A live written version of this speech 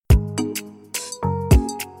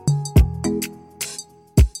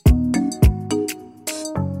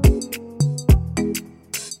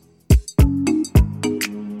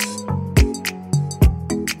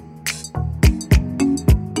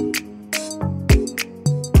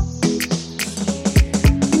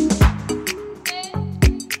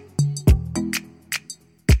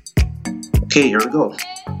Okay, here we go.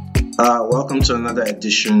 Welcome to another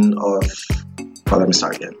edition of. Well, let me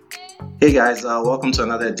start again. Hey guys, welcome to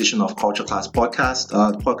another edition of Culture Class Podcast,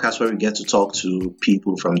 the podcast where we get to talk to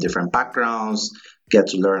people from different backgrounds, get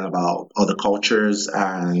to learn about other cultures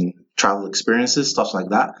and travel experiences, stuff like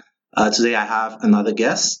that. Today I have another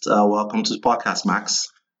guest. Welcome to the podcast, Max.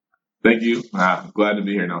 Thank you. Glad to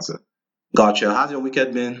be here, Nelson. Gotcha. How's your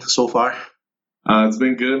weekend been so far? It's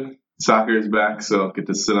been good. Soccer is back, so I get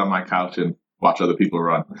to sit on my couch and watch other people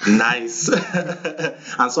run. Nice.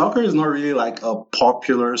 And soccer is not really like a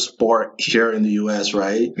popular sport here in the US,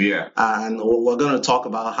 right? Yeah. And we're going to talk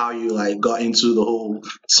about how you like got into the whole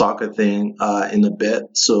soccer thing in a bit.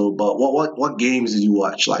 So, but what games did you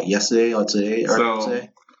watch? Like yesterday or today or today?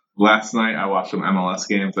 Last night I watched some MLS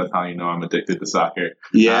games. That's how you know I'm addicted to soccer.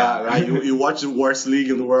 Yeah, right. You watch the worst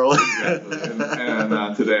league in the world. Exactly.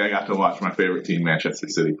 And today I got to watch my favorite team, Manchester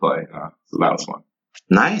City, play. So that was fun.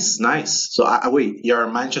 Nice. So, wait, you're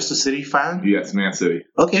a Manchester City fan? Yes, Man City.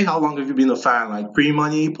 Okay, how long have you been a fan? Like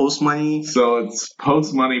pre-money, post-money? So it's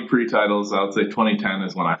post-money, pre-titles. I would say 2010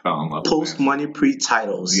 is when I fell in love with Post-money,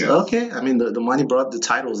 pre-titles. Yes. Okay, I mean, the money brought the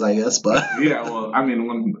titles, I guess, but... Yeah, well, I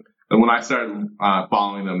mean, when I started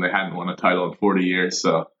following them, they hadn't won a title in 40 years.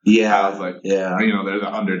 So yeah, I was like, they're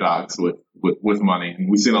the underdogs with money. And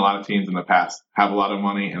we've seen a lot of teams in the past have a lot of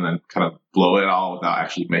money and then kind of blow it all without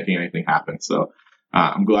actually making anything happen. So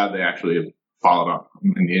I'm glad they actually have followed up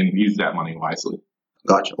and used that money wisely.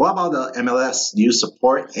 Gotcha. What about the MLS? Do you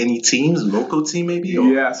support any teams, local team maybe? Or?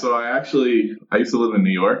 Yeah, so I used to live in New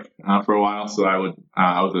York for a while, so I was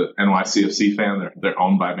an NYCFC fan. They're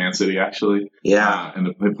owned by Man City actually. Yeah, and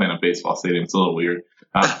they play in a baseball stadium. It's a little weird.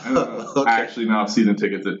 Okay. I actually now have season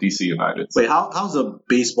tickets at DC United. So. Wait, how's a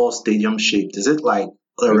baseball stadium shaped? Is it like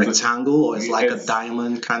a rectangle or it's like a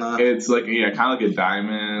diamond kind of? It's like kind of like a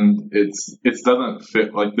diamond. It doesn't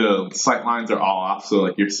fit. Like the sight lines are all off, so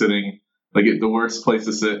like you're sitting. Like the worst place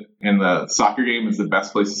to sit in the soccer game is the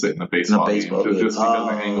best place to sit in the baseball game. Just because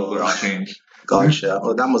the angles are all changed. Gotcha.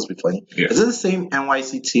 Oh, that must be funny. Yeah. Is it the same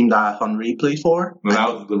NYC team that Henry played for? No,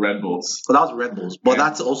 that was the Red Bulls. Oh, that was Red Bulls. But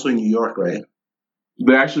that's also in New York, right?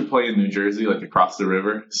 They actually play in New Jersey, like across the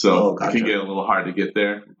river. So gotcha. It can get a little hard to get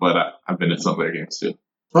there. But I've been to some of their games too.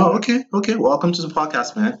 Oh, okay. Welcome to the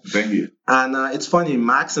podcast, man. Thank you. And it's funny,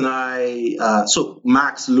 Max and I, so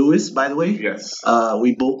Max Lewis, by the way. Yes.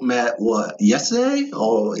 We both met, yesterday?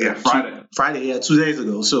 Or Friday. Friday, 2 days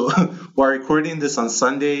ago. So we're recording this on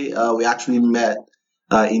Sunday. We actually met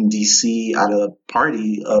in DC at a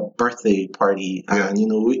birthday party. Yeah. And,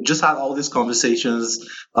 we just had all these conversations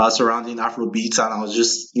surrounding Afrobeats. And I was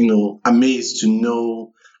just, amazed to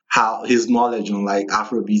know how his knowledge on like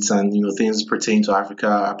Afrobeats and things pertaining to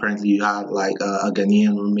Africa. Apparently, you had like a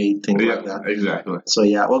Ghanaian roommate, things like that. Exactly. So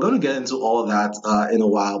yeah, we're going to get into all that in a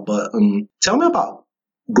while. But tell me about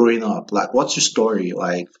growing up. Like, what's your story?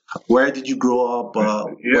 Like, where did you grow up?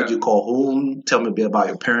 What do you call home? Tell me a bit about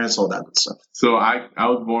your parents, all that good stuff. So I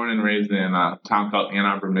was born and raised in a town called Ann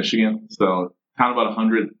Arbor, Michigan. So town about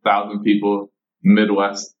 100,000 people,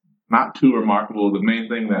 Midwest. Not too remarkable. The main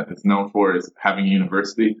thing that it's known for is having a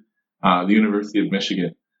university. The University of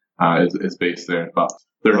Michigan is based there. About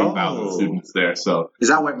 30,000 students there. So is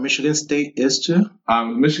that where Michigan State is too?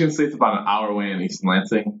 Michigan State's about an hour away in East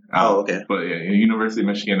Lansing. Okay. But University of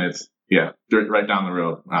Michigan is right down the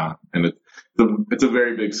road. And it's a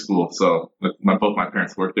very big school. So both my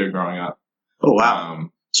parents worked there growing up. Oh wow.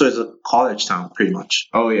 So it's a college town, pretty much.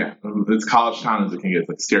 Oh yeah, it's college town as it can get.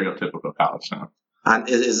 It's like stereotypical college town. And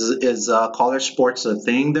is college sports a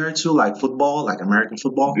thing there too, like football, like American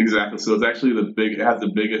football? Exactly. So it's actually it has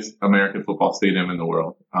the biggest American football stadium in the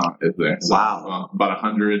world. Is there? So, wow. About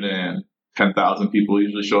 110,000 people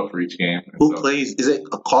usually show up for each game. Who plays? Is it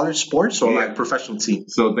a college sports or like professional team?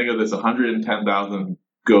 So think of this: 110,000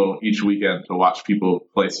 go each weekend to watch people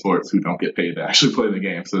play sports who don't get paid to actually play the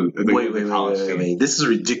game. So wait. This is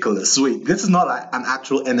ridiculous. Wait, this is not like an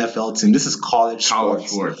actual NFL team. This is college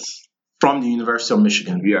sports. From the University of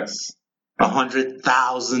Michigan. Yes.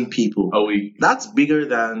 100,000 people. A week. That's bigger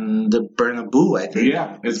than the Bernabeu, I think.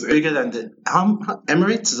 Yeah. It's bigger than the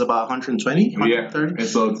Emirates is about 120, 130. Yeah. And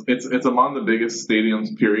so it's among the biggest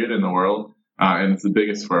stadiums, period, in the world. And it's the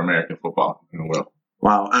biggest for American football in the world.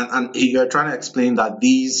 Wow. And you're trying to explain that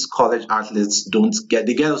these college athletes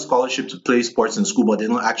they get a scholarship to play sports in school, but they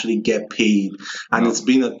don't actually get paid. And It's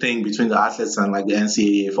been a thing between the athletes and like the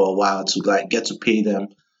NCAA for a while to like get to pay them.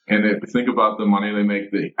 And if you think about the money they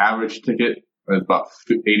make, the average ticket is about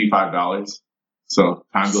 $85. So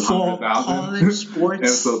times For 100,000. college sports. And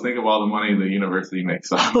so think of all the money the university makes.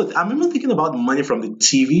 But I'm even thinking about the money from the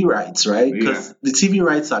TV rights, right? Because the TV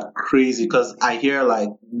rights are crazy. Because I hear like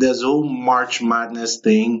there's a whole March Madness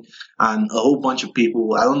thing, and a whole bunch of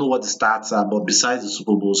people. I don't know what the stats are, but besides the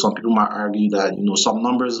Super Bowl, some people might argue that some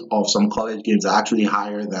numbers of some college games are actually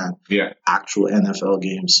higher than actual NFL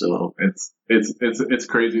games. So it's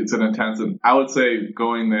crazy. It's an intense. And I would say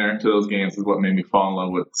going there to those games is what made me fall in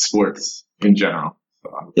love with sports in general.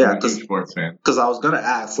 Yeah, I'm a huge sports fan. Because I was gonna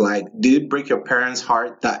ask, like, did it break your parents'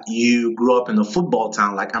 heart that you grew up in a football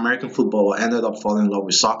town, like American football, ended up falling in love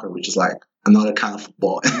with soccer, which is like another kind of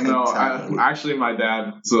football? No, actually, my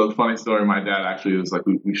dad. So the funny story, my dad actually was like,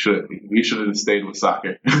 we should have stayed with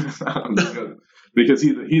soccer because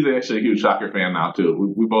he's actually a huge soccer fan now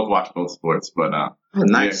too. We both watch both sports, but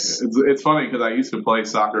nice. Yeah, it's funny because I used to play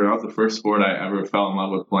soccer. That was the first sport I ever fell in love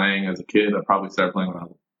with playing as a kid. I probably started playing when I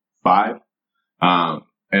was 5.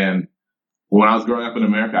 And when I was growing up in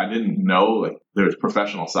America, I didn't know like there was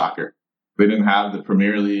professional soccer. They didn't have the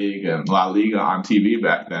Premier League and La Liga on TV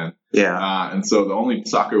back then. Yeah. And so the only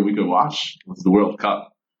soccer we could watch was the World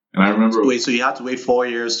Cup. And I remember. Wait, so you had to wait 4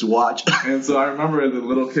 years to watch? And so I remember as a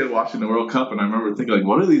little kid watching the World Cup, and I remember thinking like,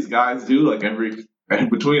 what do these guys do like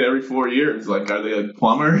between every 4 years? Like, are they like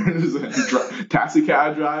plumbers and taxi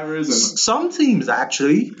cab drivers? And some teams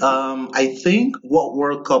actually. I think what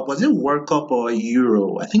World Cup was it? World Cup or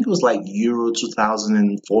Euro? I think it was like Euro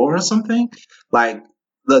 2004 or something. Like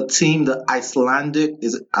the team, the Icelandic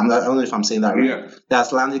I don't know if I'm saying that right. Yeah. The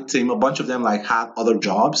Icelandic team, a bunch of them like had other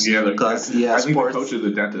jobs. Yeah, because I think the coach is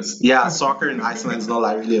a dentist. Yeah, soccer in Iceland is not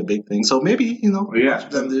like really a big thing. So maybe yeah.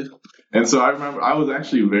 Them do. And so I remember I was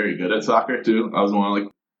actually very good at soccer too. I was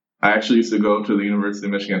I actually used to go to the University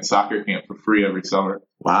of Michigan soccer camp for free every summer.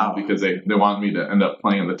 Wow. Because they wanted me to end up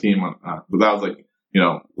playing the team. But that was like,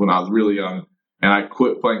 when I was really young, and I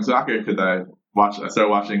quit playing soccer because I started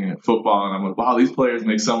watching football, and I'm like, wow, these players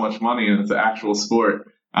make so much money, and it's an actual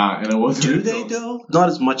sport. And it wasn't. Do they though? Not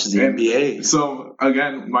as much as the NBA. So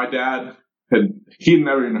again, my dad he'd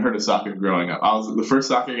never even heard of soccer growing up. The first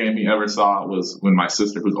soccer game he ever saw was when my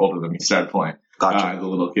sister, who's older than me, started playing as a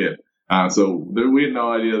little kid. So we had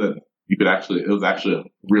no idea that it was actually a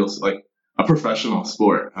real, like a professional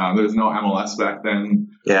sport. There was no MLS back then.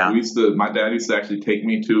 Yeah. My dad used to actually take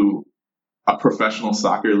me to a professional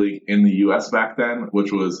soccer league in the U.S. back then,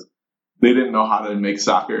 which was, they didn't know how to make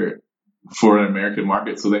soccer for an American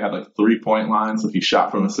market, so they had like 3-point lines. If you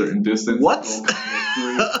shot from a certain distance, what?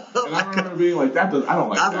 And I remember being like, I don't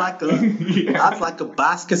like that. That's like a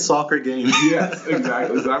basket soccer game. Yes,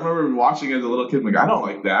 exactly. So I remember watching as a little kid, like, I don't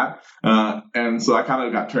like that. And so I kind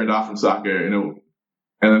of got turned off from soccer. And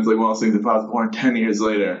it's like one of those things, if I was born 10 years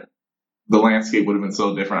later, the landscape would have been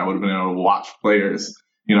so different. I would have been able to watch players.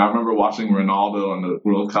 I remember watching Ronaldo in the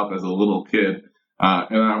World Cup as a little kid.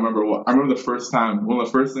 And I remember the first time, one of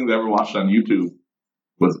the first things I ever watched on YouTube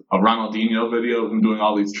was a Ronaldinho video of him doing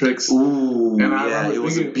all these tricks. Ooh, and it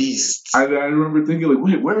was a beast. I remember thinking, like,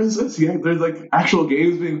 wait, where is this? Yeah, there's like actual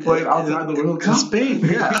games being played outside the World Cup. Spain,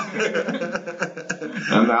 yeah.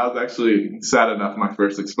 And that was actually, sad enough, my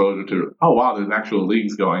first exposure to, oh wow, there's actual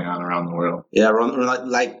leagues going on around the world. Yeah,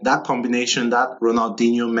 like that combination, that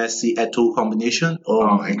Ronaldinho, Messi, Eto'o combination.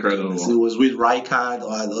 Oh, incredible! It was with Rijkaard.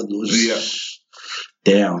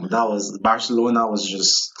 Damn, Barcelona was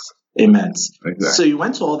just immense. Exactly. So you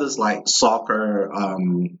went to all this like soccer,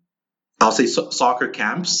 I'll say soccer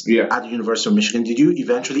camps at the University of Michigan. Did you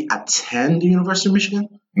eventually attend the University of Michigan?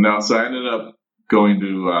 No, so I ended up going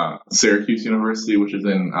to Syracuse University, which is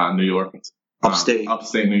in New York. Upstate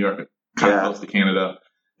New York, kind of close to Canada.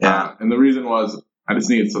 Yeah. And the reason was I just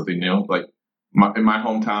needed something new. Like in my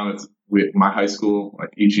hometown, my high school, like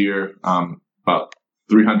each year, about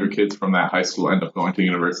 300 kids from that high school end up going to the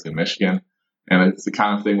University of Michigan. And it's the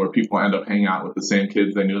kind of thing where people end up hanging out with the same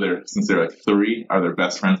kids they knew since they're like 3, are their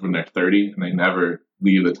best friends when they're 30, and they never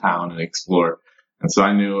leave the town and explore. And so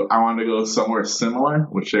I knew I wanted to go somewhere similar,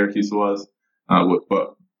 which Syracuse was,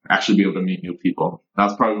 but actually be able to meet new people. That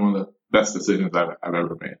was probably one of the best decisions I've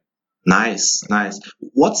ever made. Nice.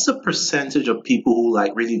 What's the percentage of people who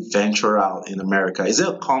like really venture out in America? Is it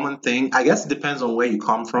a common thing? I guess it depends on where you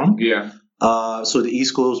come from. Yeah. So the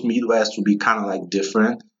East Coast, Midwest would be kind of like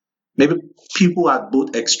different. Maybe people at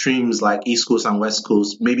both extremes, like East Coast and West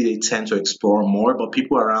Coast, maybe they tend to explore more, but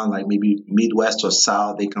people around like maybe Midwest or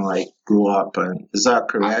South, they can like grow up. And is that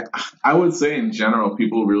correct? I would say in general,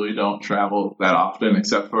 people really don't travel that often,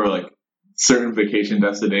 except for like certain vacation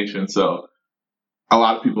destinations. So a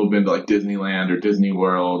lot of people have been to like Disneyland or Disney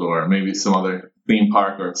World or maybe some other theme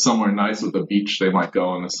park or somewhere nice with a beach they might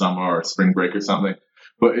go in the summer or spring break or something.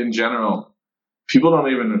 But in general, people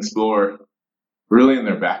don't even explore really in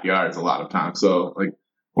their backyards a lot of times. So like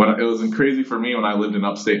when it was crazy for me when I lived in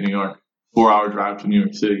upstate New York, 4 hour drive to New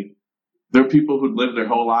York City. There are people who'd lived their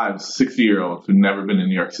whole lives, 60-year-olds who'd never been in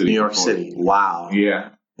New York City. New York before. City. Wow.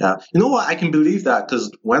 Yeah. Yeah. You know what? I can believe that because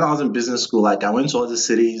when I was in business school, like I went to other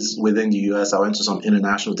cities within the US. I went to some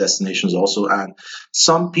international destinations also. And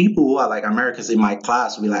some people who are like Americans in my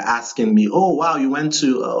class will be like asking me, oh, wow, you went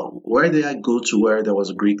to, where did I go to where there was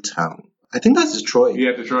a Greek town? I think that's Detroit.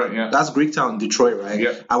 Yeah, Detroit, yeah. That's Greektown, Detroit, right?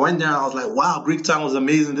 Yeah. I went there and I was like, wow, Greektown was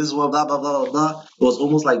amazing. This is what, blah, blah, blah, blah, blah. It was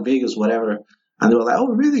almost like Vegas, whatever. And they were like, oh,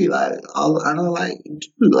 really? Like, and I was like,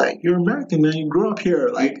 dude, like, you're American, man. You grew up here.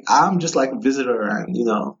 Like, I'm just like a visitor and, you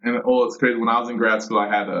know. And it's crazy. When I was in grad school,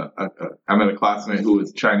 I met a classmate who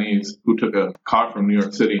was Chinese who took a car from New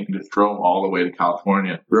York City and just drove all the way to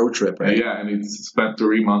California. Road trip, right? And he spent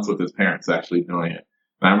 3 months with his parents actually doing it.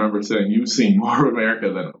 And I remember saying, you've seen more of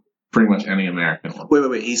America than pretty much any American one.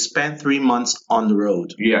 Wait. He spent 3 months on the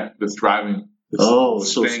road. Yeah, just driving. So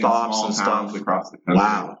stops and stuff across the country.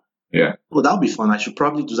 Wow. Yeah. Well, that would be fun. I should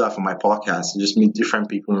probably do that for my podcast and just meet different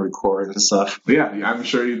people and record and stuff. Yeah, I'm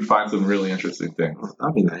sure you'd find some really interesting things.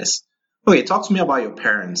 That'd be nice. Okay, talk to me about your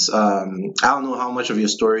parents. I don't know how much of your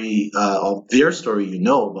story, of their story you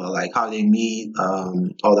know, but like how they meet,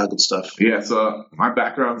 all that good stuff. Yeah, so my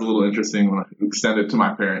background's a little interesting when I extend it to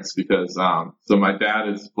my parents because, so my dad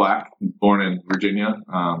is black, born in Virginia,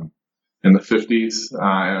 in the 50s,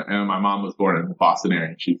 and my mom was born in the Boston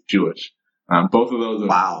area. She's Jewish. Both of those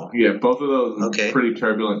are Okay. pretty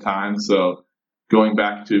turbulent times. So going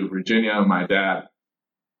back to Virginia, my dad,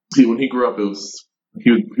 when he grew up,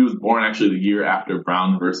 he was born actually the year after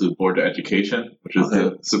Brown versus Board of Education, which is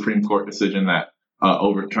the Supreme Court decision that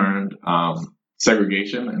overturned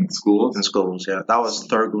segregation in schools. In schools, yeah. That was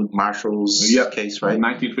Thurgood Marshall's case, right?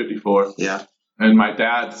 1954. Yeah. And my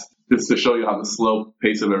dad's, just to show you how the slow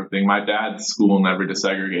pace of everything, my dad's school never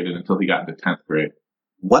desegregated until he got into 10th grade.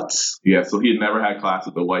 What? Yeah, so he had never had class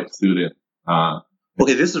with a white student.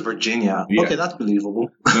 Okay, this is Virginia. Yeah. Okay, that's believable.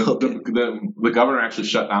 The governor actually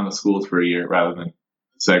shut down the schools for a year rather than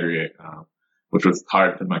segregate, which was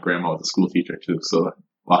hard because my grandma was a school teacher too, so I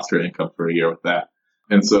lost her income for a year with that.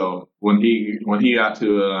 And so when he got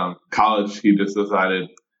to college, he just decided,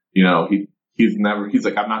 you know, he's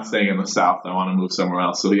like, I'm not staying in the South. I want to move somewhere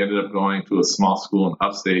else. So he ended up going to a small school in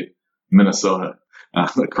upstate Minnesota,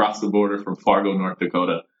 across the border from Fargo, North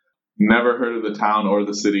Dakota. Never heard of the town or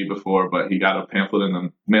the city before, but he got a pamphlet in the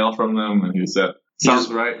mail from them, and he said, "Sounds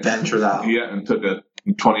right." Ventured out. Yeah, and took a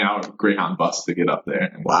 20-hour Greyhound bus to get up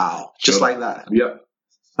there. Wow, just like that. Yep.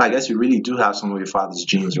 I guess you really do have some of your father's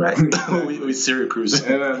genes, right? with Syracuse.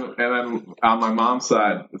 And then on my mom's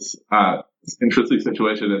side, this interesting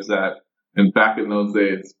situation is that, and back in those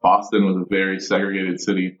days, Boston was a very segregated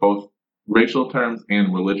city, both racial terms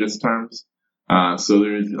and religious terms. So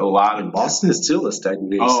there's a lot of Boston is still a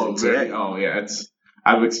segregated city.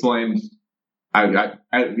 I've explained.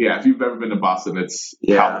 If you've ever been to Boston, it's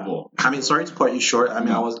palpable. I mean, sorry to cut you short. I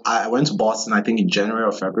mean, I went to Boston, I think in January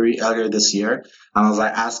or February earlier this year, and I was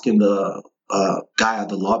like asking the guy at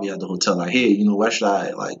the lobby at the hotel, like, hey, you know, where should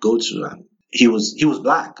I like go to? And he was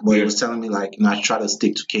black, but he was telling me like, you know, I try to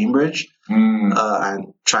stick to Cambridge, and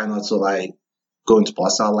try not to like go into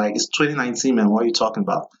Boston. I was like, it's 2019, man. What are you talking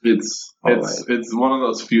about? It's one of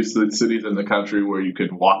those few cities in the country where you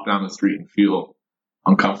can walk down the street and feel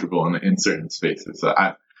uncomfortable in certain spaces. So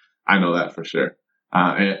I know that for sure.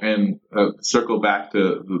 And circle back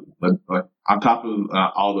to on top of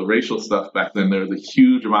all the racial stuff back then, there was a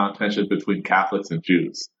huge amount of tension between Catholics and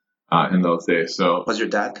Jews in those days. So was your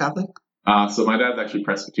dad Catholic? So my dad's actually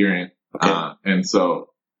Presbyterian. Okay. And so,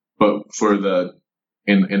 but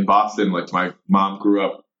in Boston, like my mom grew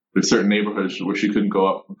up, there's certain neighborhoods where she couldn't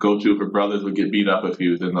go to. Her brothers would get beat up if he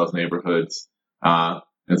was in those neighborhoods. And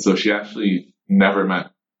so she actually never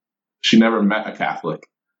met a Catholic.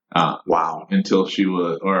 Wow. Until she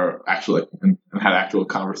was, or actually, and had actual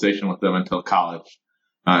conversation with them until college.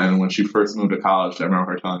 And when she first moved to college, I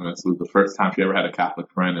remember her telling me this was the first time she ever had a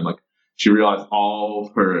Catholic friend. And like, she realized all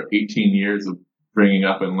of her 18 years of bringing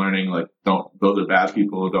up and learning, like, those are bad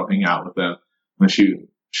people, don't hang out with them. When she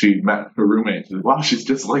met her roommate, she's like, wow, she's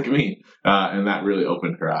just like me. And that really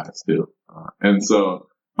opened her eyes too. And so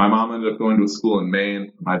my mom ended up going to a school in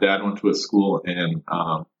Maine. My dad went to a school in,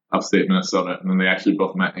 upstate Minnesota. And then they actually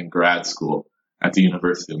both met in grad school at the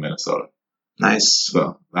University of Minnesota. Nice.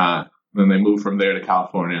 So, then they moved from there to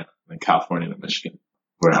California, and California to Michigan,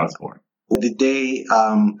 where I was born. Did they,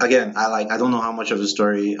 again, I don't know how much of the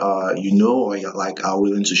story, you know, or like are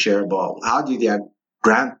willing to share, but how did their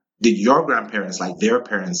did your grandparents, like their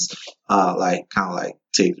parents, like kind of like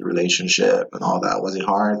take the relationship and all that? Was it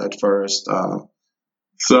hard at first?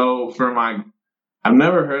 So I've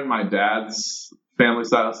never heard my dad's family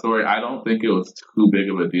side story. I don't think it was too big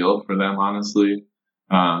of a deal for them, honestly.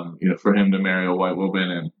 For him to marry a white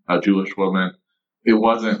woman and a Jewish woman, it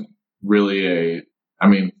wasn't really it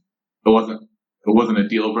wasn't a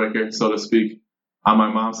deal breaker, so to speak. On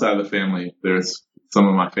my mom's side of the family, there's some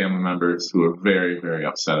of my family members who are very, very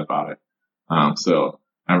upset about it. So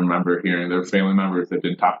I remember hearing there were family members that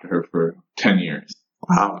didn't talk to her for 10 years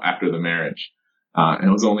after the marriage. And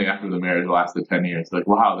it was only after the marriage lasted 10 years. Like,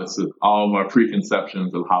 wow, this is all of our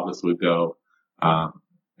preconceptions of how this would go.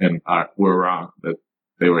 And we're wrong that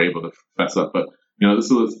they were able to fess up. But,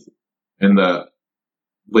 this was in the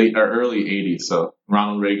late or early 80s. So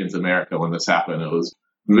Ronald Reagan's America, when this happened, it was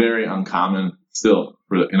very uncommon still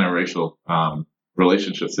for the interracial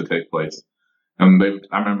relationships to take place. And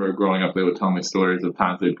I remember growing up, they would tell me stories of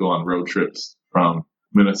times they'd go on road trips from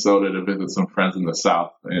Minnesota to visit some friends in the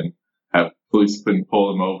South and have police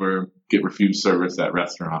pull them over, get refused service at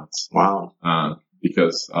restaurants. Wow.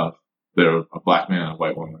 Because they're a black man and a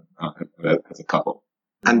white woman as a couple.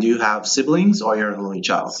 And do you have siblings or you're an only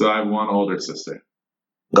child? So I have one older sister.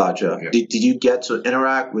 Gotcha. Yeah. Did you get to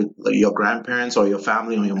interact with your grandparents or your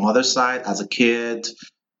family on your mother's side as a kid?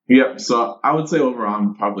 Yep. So I would say overall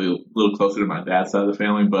I'm probably a little closer to my dad's side of the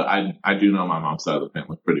family, but I do know my mom's side of the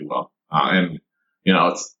family pretty well.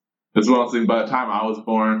 It's one of those things. By the time I was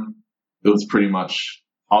born, it was pretty much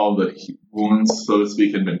all the wounds, so to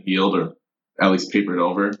speak, had been healed or at least papered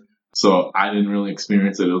over. So I didn't really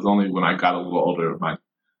experience it. It was only when I got a little older, my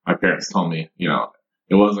parents told me,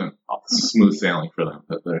 it wasn't smooth sailing for them,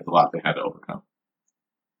 that there's a lot they had to overcome.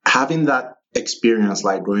 Having that experience,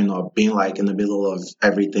 like growing up, being like in the middle of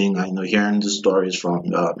everything, hearing the stories from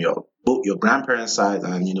both your grandparents' side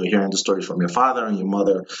and, hearing the stories from your father and your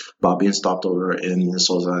mother about being stopped over in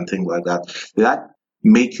Minnesota and things like that, did that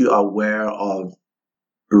make you aware of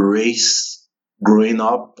race growing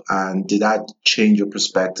up, and did that change your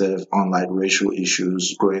perspective on like racial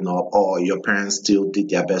issues growing up, or your parents still did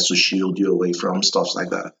their best to shield you away from stuff like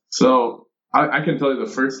that? So I can tell you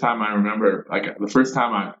the first time I remember,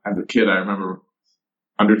 as a kid, I remember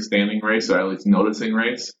understanding race, or at least noticing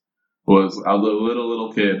race, was I was a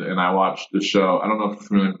little kid and I watched the show. I don't know if you're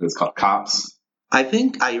familiar with it. It's called Cops. I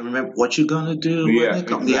think I remember What You Gonna Do. Yeah,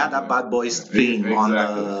 They had that Bad Boys theme on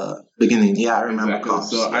the beginning. Yeah, I remember Cops.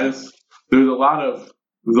 So there's a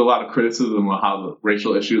lot of criticism of how the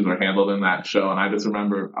racial issues are handled in that show, and I just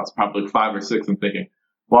remember I was probably 5 or 6 and thinking,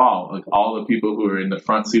 wow, like all the people who were in the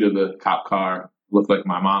front seat of the cop car looked like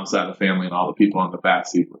my mom's side of the family, and all the people on the back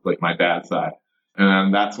seat looked like my dad's side. And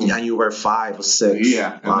then that's when you were 5 or 6.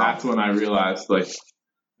 Yeah, and that's when I realized like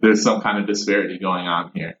there's some kind of disparity going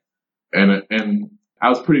on here. And I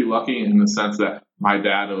was pretty lucky in the sense that my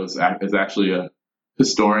dad is actually a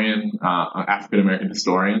historian, an African American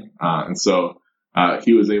historian, and so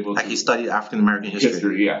he was able to. He studied African American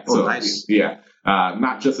history. Yeah. Oh, so, nice. Yeah,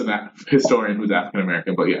 not just a historian who's African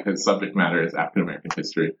American, but yeah, his subject matter is African American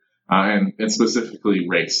history, and specifically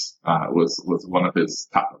race was one of his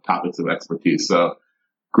top topics of expertise. So,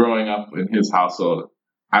 growing up in his household,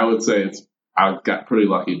 I would say I got pretty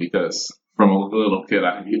lucky because from a little kid,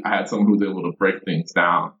 I had someone who was able to break things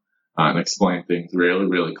down and explain things really,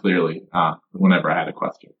 really clearly whenever I had a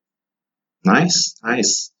question. Nice.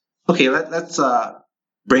 Okay, let's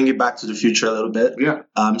bring it back to the future a little bit. Yeah.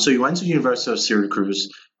 So you went to the University of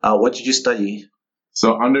Syracuse. What did you study?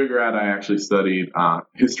 So undergrad, I actually studied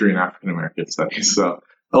history and African American studies. So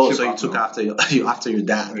you took after your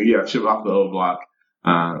dad. Yeah, ship off the old block.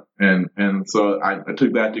 And so I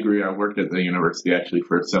took that degree. I worked at the university actually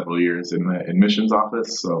for several years in the admissions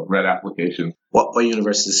office. So read applications. What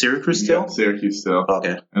university? Syracuse still? Yeah, Syracuse still.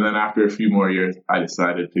 Okay. And then after a few more years, I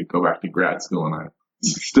decided to go back to grad school, and I'm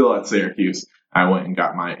still at Syracuse. I went and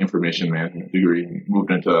got my information management degree and moved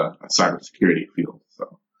into a cybersecurity field.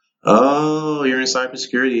 So. Oh, you're in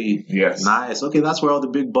cybersecurity. Yes. Nice. Okay, that's where all the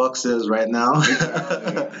big bucks is right now.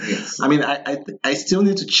 Yes. I mean, I still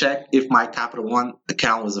need to check if my Capital One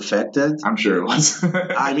account was affected. I'm sure it was.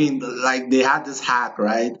 I mean, like they had this hack,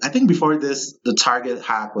 right? I think before this, the Target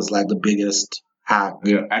hack was like the biggest hack.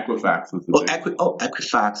 Yeah, Equifax was the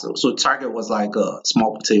Equifax. So Target was like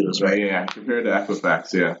small potatoes, right? Yeah, compared to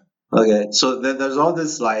Equifax, yeah. Okay, so there's all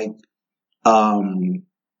this like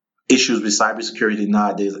issues with cybersecurity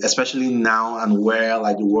nowadays, especially now and where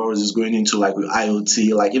like the world is going into like with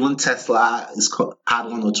IoT. Like even Tesla had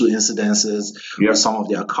 1 or 2 incidences with some of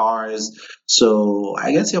their cars. So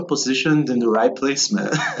I guess you're positioned in the right place,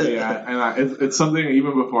 man. Yeah, and it's something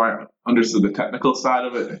even before I understood the technical side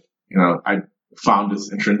of it. I found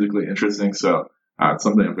this intrinsically interesting. So it's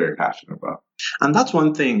something I'm very passionate about. And that's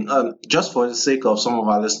one thing, just for the sake of some of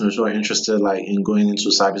our listeners who are interested like in going into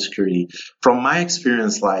cybersecurity, from my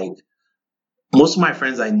experience, like most of my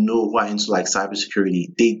friends I know who are into like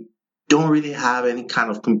cybersecurity, they don't really have any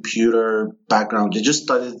kind of computer background. They just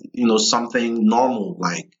studied, something normal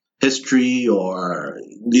like history, or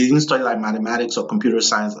they didn't study like mathematics or computer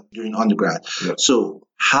science during undergrad. Yep. So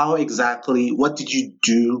what did you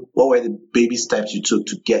do? What were the baby steps you took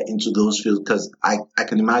to get into those fields? Because I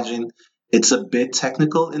can imagine it's a bit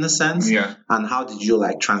technical in a sense. Yeah. And how did you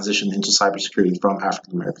like transition into cybersecurity from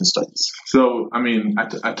African American studies? So,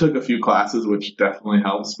 I took a few classes, which definitely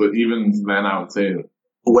helps. But even then, I would say,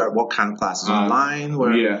 What kind of classes?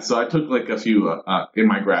 Online? Yeah, so I took like a few in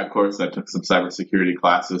my grad course. I took some cybersecurity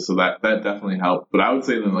classes, so that definitely helped. But I would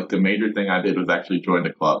say then like the major thing I did was actually join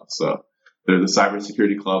a club. So there's a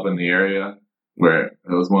cybersecurity club in the area where it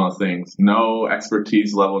was one of the things. No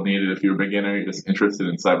expertise level needed if you're a beginner. You're just interested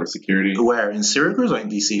in cybersecurity. Where, in Syracuse or in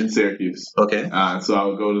DC? In Syracuse. Okay. So I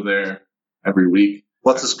would go to there every week.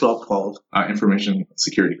 What's this club called? Information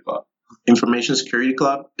Security Club. Information Security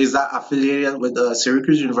Club? Is that affiliated with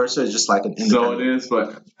Syracuse University, or is just like an independent? So it is,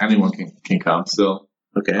 but anyone can come still.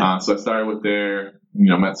 Okay. So I started with there,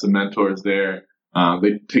 met some mentors there.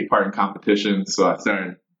 They take part in competitions, so I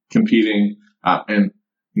started competing, and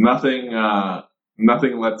nothing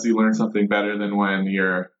lets you learn something better than when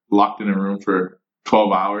you're locked in a room for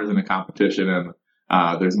 12 hours in a competition and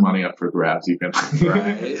there's money up for grabs. You can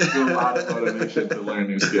there's a lot of motivation to learn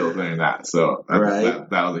new skills doing that. So that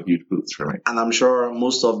was a huge boost for me. And I'm sure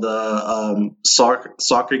most of the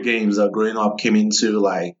soccer games growing up came into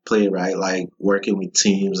like play, right? Like working with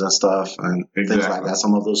teams and stuff and things like that.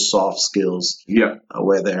 Some of those soft skills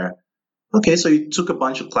were there. Okay, so you took a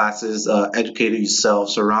bunch of classes, educated yourself,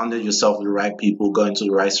 surrounded yourself with the right people, got into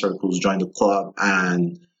the right circles, joined the club,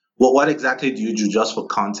 and what exactly do you do, just for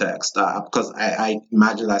context? Because I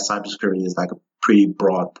imagine that cybersecurity is like a pretty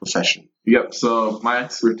broad profession. Yep. So my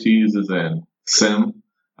expertise is in SIEM.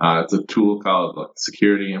 It's a tool called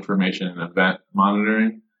Security Information and Event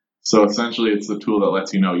Monitoring. So essentially, it's the tool that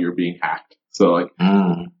lets you know you're being hacked. So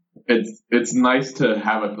it's nice to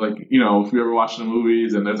have it, like, if you're ever watching the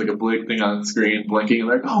movies and there's like a blink thing on the screen blinking, and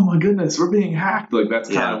like, oh my goodness, we're being hacked. Like that's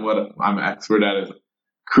kind of what I'm an expert at, is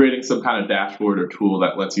creating some kind of dashboard or tool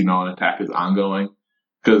that lets you know an attack is ongoing.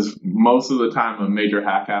 Because most of the time a major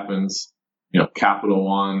hack happens, Capital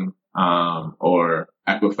One or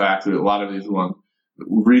Equifax, or a lot of these ones, the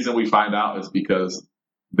reason we find out is because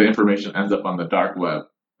the information ends up on the dark web.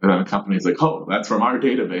 And then the company's like, oh, that's from our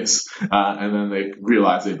database. And then they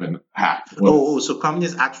realize they've been hacked. So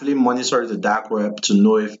companies actually monitor the dark web to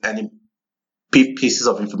know if any pieces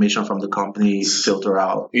of information from the company filter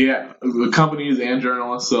out. Yeah, the companies and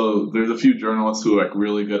journalists. So there's a few journalists who are like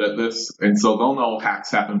really good at this. And so they'll know hacks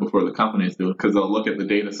happen before the companies do, because they'll look at the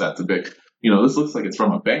data sets a bit. This looks like it's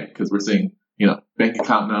from a bank, because we're seeing, bank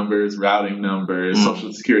account numbers, routing numbers,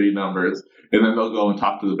 social security numbers. And then they'll go and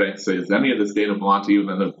talk to the bank and say, does any of this data belong to you?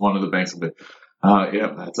 And then one of the banks will be,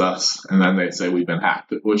 yeah, that's us. And then they say, we've been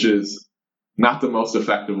hacked, which is not the most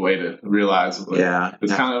effective way to realize.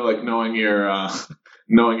 It's kind of like knowing your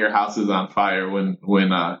house is on fire when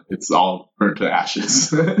it's all burnt to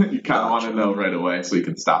ashes. You kind of want to know right away so you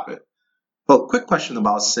can stop it. Well, quick question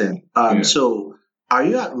about SIEM. So are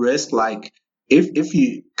you at risk, like,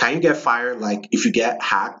 can you get fired, like, if you get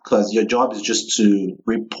hacked? Because your job is just to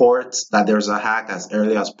report that there's a hack as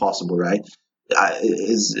early as possible, right?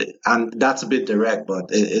 And that's a bit direct, but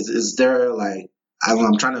is there, like,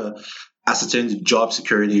 I'm trying to ascertain the job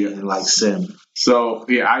security in like SIEM. So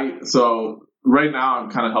right now I'm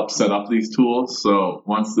kind of helped set up these tools. So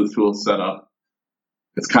once the tool's set up,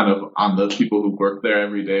 it's kind of on the people who work there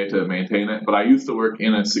every day to maintain it. But I used to work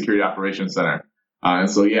in a security operations center. And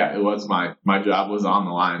so, it was my job was on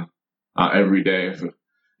the line every day.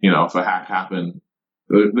 If a hack happened,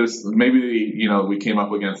 there's maybe, we came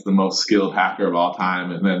up against the most skilled hacker of all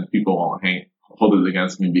time, and then people won't hold it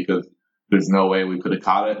against me because there's no way we could have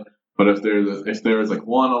caught it. But if there was like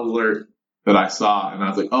one alert that I saw and I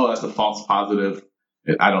was like, oh, that's a false positive,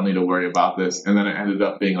 I don't need to worry about this. And then it ended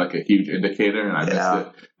up being like a huge indicator and I missed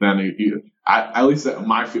it. Then at least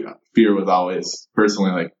my fear was always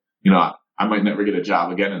personally like, I might never get a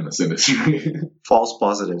job again in this industry. False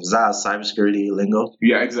positive. Is that cybersecurity lingo?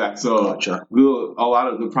 Yeah, exactly. So gotcha. A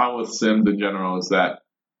lot of the problem with SIEMs in general is that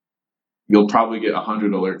you'll probably get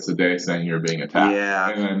 100 alerts a day saying you're being attacked. Yeah.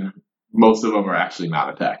 And then most of them are actually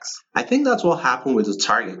not attacks. I think that's what happened with the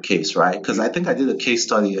Target case, right? Because I think I did a case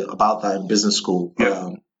study about that in business school. Yeah.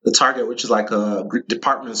 The Target, which is like a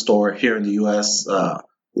department store here in the U.S.,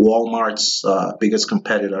 Walmart's biggest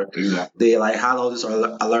competitor. Exactly. They like had all these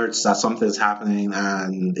alerts that something's happening,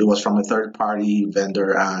 and it was from a third party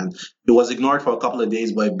vendor, and it was ignored for a couple of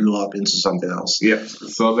days, but it blew up into something else. Yeah.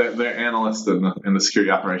 So their analyst in the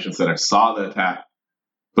security operations center saw the attack,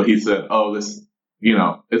 but he said, "Oh, this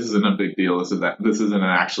isn't a big deal. This isn't an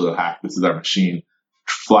actual hack. This is our machine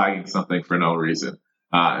flagging something for no reason."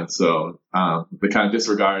 And so they kind of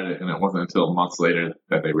disregarded it, and it wasn't until months later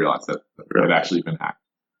that they realized that it had actually been hacked.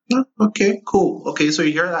 Okay, cool. Okay, so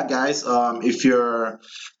you hear that, guys. If you're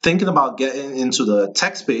thinking about getting into the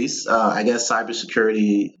tech space, I guess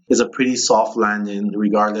cybersecurity is a pretty soft landing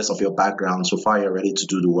regardless of your background. So far, you're ready to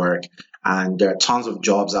do the work. And there are tons of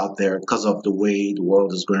jobs out there because of the way the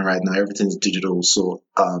world is going right now. Everything is digital. So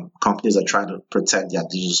companies are trying to protect their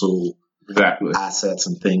digital assets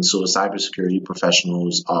and things. So cybersecurity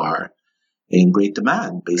professionals are in great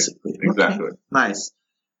demand, basically. Exactly. Okay, nice.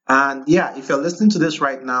 And yeah, if you're listening to this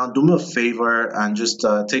right now, do me a favor and just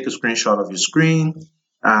take a screenshot of your screen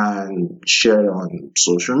and share it on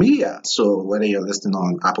social media. So whether you're listening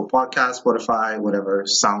on Apple Podcasts, Spotify, whatever,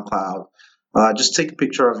 SoundCloud, just take a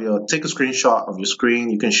screenshot of your screen.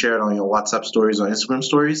 You can share it on your WhatsApp stories or Instagram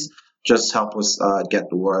stories. Just help us get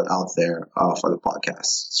the word out there for the podcast.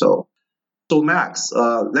 So Max,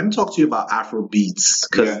 let me talk to you about Afro beats,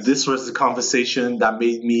 because this was the conversation that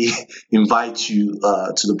made me invite you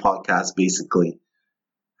to the podcast, basically.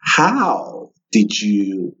 How did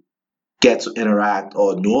you get to interact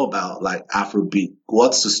or know about like Afrobeat?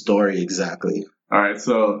 What's the story exactly? All right,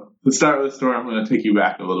 so to start with the story, I'm going to take you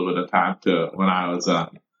back a little bit of time to when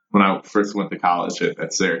I first went to college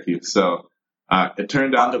at Syracuse. So it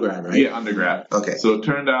turned out undergrad, right? Yeah, undergrad. Okay. So it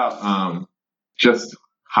turned out just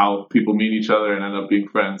how people meet each other and end up being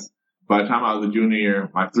friends. By the time I was a junior year,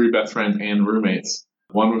 my three best friends and roommates,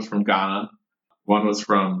 one was from Ghana, one was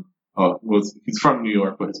he's from New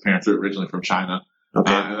York, but his parents are originally from China.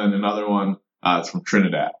 Okay. And then another one is from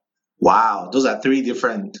Trinidad. Wow, those are three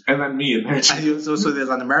different. And then me in there. So there's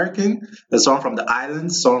an American, there's someone from the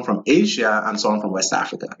islands, someone from Asia, and someone from West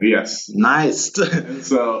Africa. Yes. Nice. And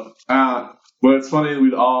so, but it's funny,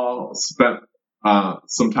 we'd all spent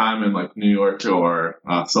some time in like New York or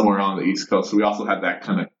somewhere on the East Coast. So we also had that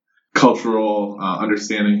kind of cultural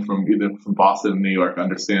understanding from either from Boston and New York,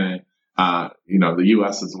 understanding the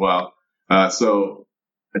U.S. as well. So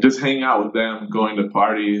just hanging out with them, going to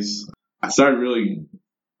parties, I started really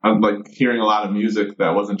like hearing a lot of music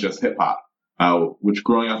that wasn't just hip hop. Which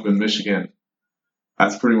growing up in Michigan,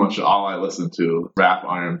 that's pretty much all I listened to: rap,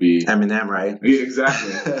 R&B, Eminem, right? Yeah,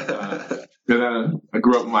 exactly. And then I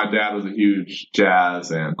grew up, my dad was a huge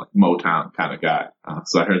jazz and like Motown kind of guy.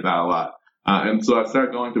 So I heard that a lot. And so I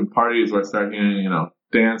started going to parties where I started hearing,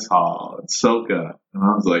 dance hall and soca. And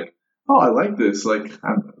I was like, oh, I like this. Like,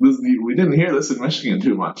 we didn't hear this in Michigan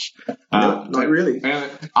too much. Not really.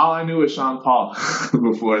 And all I knew was Sean Paul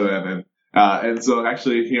before then. And so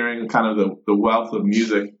actually hearing kind of the wealth of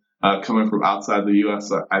music coming from outside the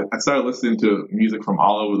U.S., I started listening to music from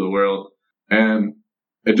all over the world. And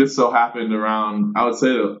it just so happened around, I would say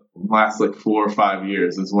the last like 4 or 5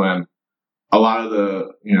 years is when a lot of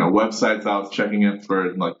the, websites I was checking in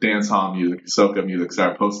for like dance hall music, soca music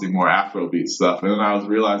started posting more Afrobeat stuff. And then I was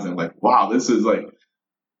realizing like, wow, this is like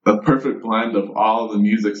the perfect blend of all of the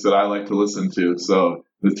musics that I like to listen to. So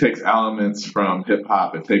it takes elements from hip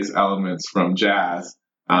hop, it takes elements from jazz,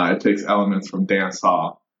 it takes elements from dance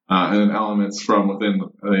hall. And then elements from within,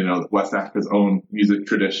 West Africa's own music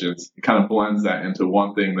traditions. It kind of blends that into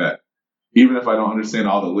one thing that, even if I don't understand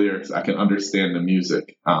all the lyrics, I can understand the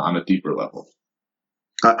music on a deeper level.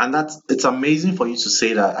 And it's amazing for you to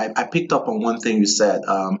say that. I picked up on one thing you said.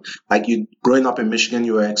 Like you growing up in Michigan,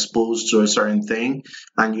 you were exposed to a certain thing,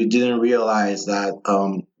 and you didn't realize that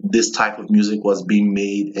this type of music was being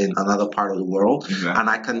made in another part of the world. Exactly. And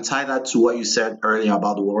I can tie that to what you said earlier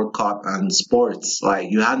about the World Cup and sports. Like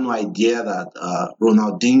you had no idea that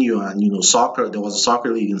Ronaldinho and soccer. There was a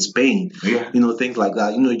soccer league in Spain. Yeah. Things like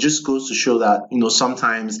that. It just goes to show that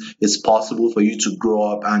sometimes it's possible for you to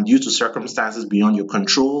grow up and due to circumstances beyond your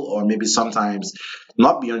control, or maybe sometimes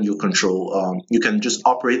not beyond your control, you can just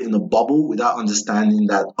operate in a bubble without understanding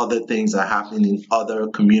that other things are happening in other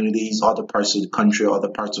communities, other parts of the country, other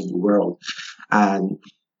parts of the world. And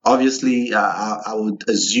obviously, I would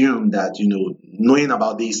assume that, knowing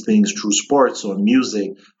about these things through sports or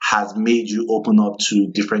music has made you open up to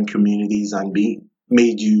different communities and made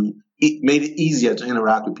it easier to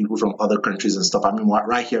interact with people from other countries and stuff. I mean,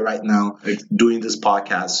 right here, right now, doing this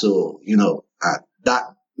podcast. So, that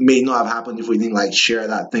may not have happened if we didn't like share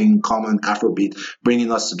that thing, common Afrobeat,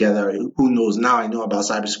 bringing us together. Who knows? Now I know about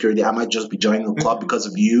cybersecurity. I might just be joining the club because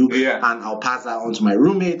of you, Yeah. and I'll pass that on to my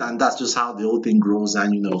roommate, and that's just how the whole thing grows.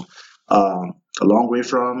 And a long way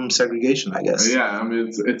from segregation, I guess. Yeah, I mean,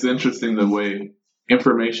 it's interesting the way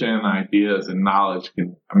information and ideas and knowledge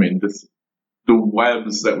can, I mean, the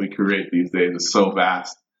webs that we create these days is so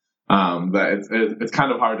vast that it's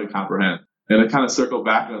kind of hard to comprehend. And to kind of circle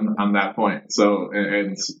back on that point, so,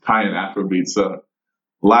 and tie in Afrobeat. So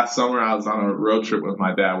last summer I was on a road trip with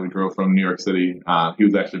my dad. We drove from New York City. He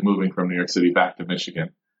was actually moving from New York City back to Michigan.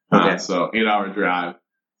 Okay. So 8-hour drive.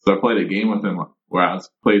 So I played a game with him where I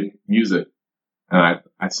played music. And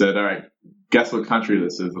I said, all right, guess what country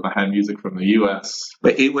this is? And I had music from the U.S.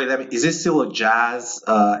 Wait, is it still a jazz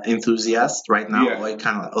enthusiast right now? Yeah. Or it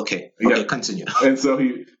kind of like, okay, Yeah. continue. And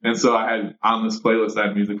so I had on this playlist, I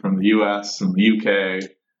had music from the U.S., from the U.K.,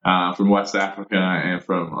 from West Africa, and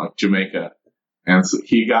from Jamaica. And so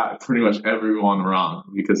he got pretty much everyone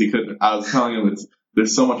wrong because he couldn't. I was telling him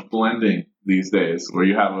there's so much blending these days where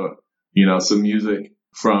you have some music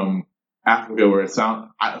from Africa where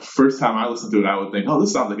first time I listened to it, I would think, oh,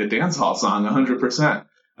 this sounds like a dance hall song, 100%.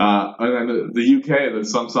 And then the UK,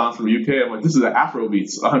 there's some songs from the UK. I'm like, this is an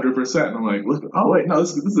Afrobeats, 100%. And I'm like, look, oh wait, no,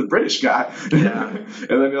 this is a British guy. Yeah.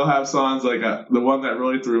 And then you'll have songs like the one that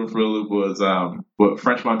really threw him for a loop was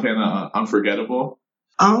French Montana, Unforgettable.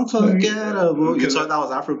 Unforgettable. You thought that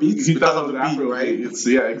was Afrobeats? He because thought of it the was beat, right? Afrobeats.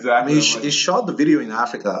 Yeah, exactly. I mean, he shot the video in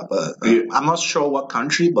Africa, but I'm not sure what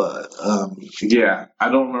country, but yeah, I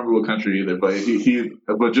don't remember what country either, but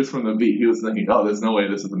but just from the beat, he was thinking, oh, there's no way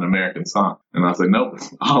this is an American song. And I was like, nope,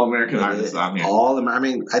 all American artists on here. I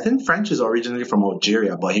mean, I think French is originally from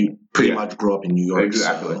Algeria, but he pretty much grew up in New York.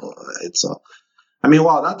 Exactly. So it's I mean,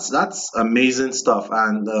 wow, that's amazing stuff.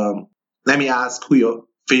 And let me ask who your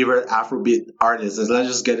favorite Afrobeat artist is. Let's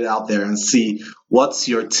just get it out there and see what's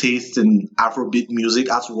your taste in Afrobeat music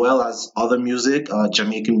as well as other music,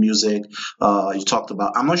 Jamaican music. You talked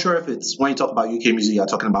about. I'm not sure if it's when you talk about UK music, you're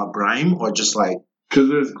talking about grime or just like. Because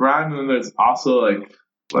there's grime and there's also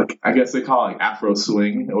like I guess they call it like Afro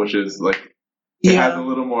swing, which is like it has a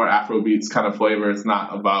little more Afrobeats kind of flavor. It's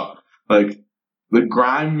not about like. The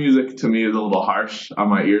grime music to me is a little harsh on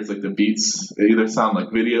my ears. Like the beats, they either sound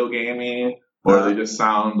like video gamey or they just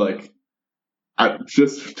sound like,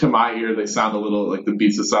 just to my ear, they sound a little like the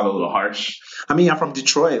beats just sound a little harsh. I mean, I'm from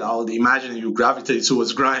Detroit. I would imagine you gravitate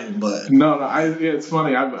towards grime, but no, it's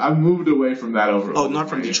funny. I've moved away from that over. Oh, not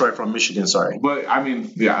from Detroit, from Michigan. Sorry, but I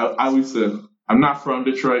mean, yeah, I used to. I'm not from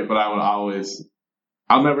Detroit, but I would always.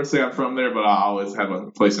 I'll never say I'm from there, but I'll always have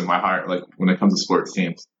a place in my heart. Like when it comes to sports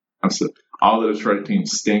teams, all the Detroit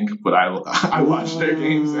teams stink, but I watch their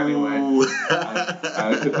games anyway.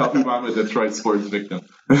 I could tell people I'm a Detroit sports victim.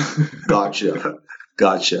 Gotcha.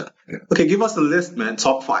 Yeah. Okay, give us the list, man.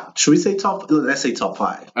 Top 5. Should we say top? Let's say top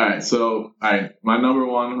 5. All right. My number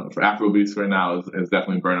one for Afrobeats right now is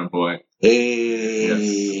definitely Burna Boy.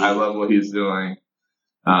 Hey. Yes, I love what he's doing.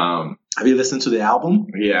 Have you listened to the album?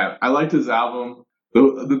 Yeah, I liked his album.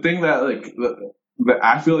 The thing that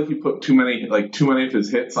I feel like he put too many of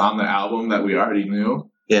his hits on the album that we already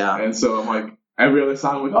knew. Yeah. And so I'm like, every other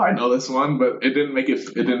song, I'm like, oh, I know this one, but it didn't make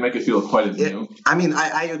it feel quite as new. I mean,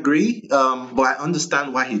 I agree, but I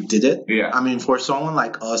understand why he did it. Yeah. I mean, for someone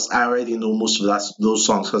like us, I already know most of those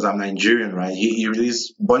songs because I'm Nigerian, right? He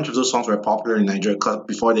released a bunch of those songs were popular in Nigeria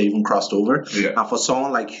before they even crossed over. Yeah. And for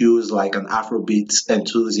someone like you who's like an Afrobeat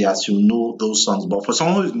enthusiast, you know those songs. But for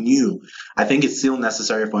someone who's new, I think it's still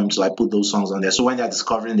necessary for him to like put those songs on there. So when they're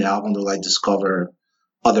discovering the album, they'll like discover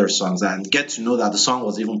other songs and get to know that the song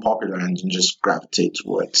was even popular and just gravitate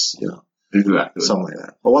towards, exactly something like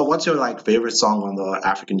that. But what's your like favorite song on the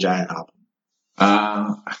African Giant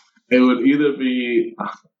album? It would either be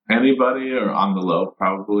Anybody or On the Low,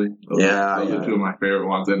 probably. Those are two of my favorite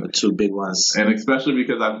ones, and the two big ones. And especially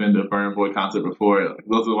because I've been to a Burna Boy concert before,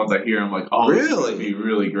 those are the ones I hear. I'm like, oh, really? This is gonna be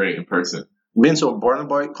really great in person. Been to a Burna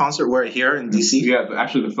Boy concert where here in DC? Yeah,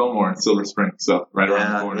 actually the Fillmore in Silver Spring, so right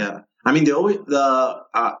around the corner. Yeah. I mean, the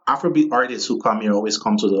Afrobeat artists who come here always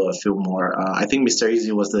come to the Fillmore. I think Mr.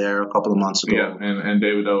 Easy was there a couple of months ago. Yeah, and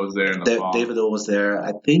David O was there in the fall. David O was there.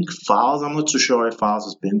 I think Fowles, I'm not too sure if Fowles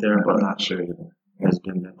has been there. But I'm not sure either. Has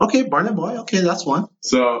been there. Okay, Burna Boy. Okay, that's one.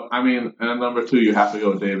 So, I mean, and number 2, you have to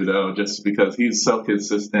go with David O just because he's so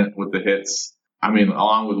consistent with the hits. I mean,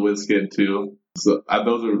 along with Wizkid too. So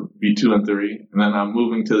those would be 2 and 3. And then I'm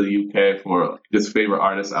moving to the UK for just favorite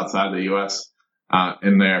artists outside the US.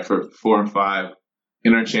 In there for 4 and 5,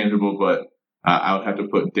 interchangeable, but I would have to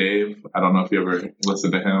put Dave. I don't know if you ever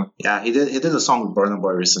listened to him. Yeah, he did a song with Burna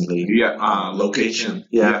Boy recently. Yeah, Location.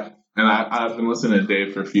 Yeah. and I've been listening to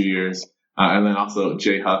Dave for a few years, and then also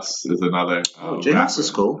Jay Huss is another. Jay Huss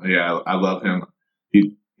is cool. Yeah, I love him.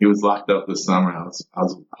 He was locked up this summer. I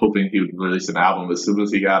was hoping he would release an album as soon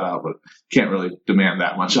as he got out, but can't really demand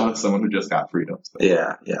that much out of someone who just got freedom. So.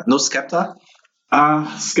 Yeah. No Skepta? I'm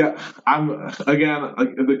again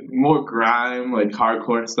like the more grime, like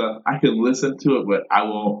hardcore stuff. I can listen to it, but I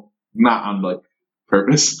won't. Not on like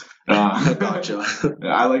purpose. Gotcha.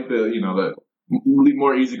 I like the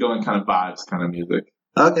more easygoing kind of vibes, kind of music.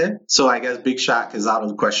 Okay, so I guess Big Shaq is out of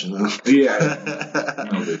the question, huh? Yeah,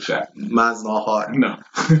 no Big Shaq. Man's not hot. No.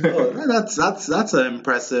 That's an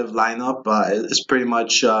impressive lineup. It's pretty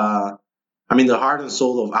much. The heart and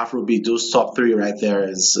soul of Afrobeat. Those top three right there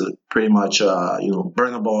is pretty much.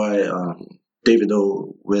 Burna Boy,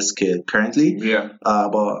 Davido, Wizkid currently. Yeah.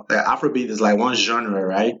 But Afrobeat is like one genre,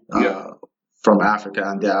 right? From Africa,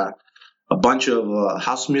 and there are a bunch of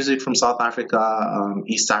house music from South Africa.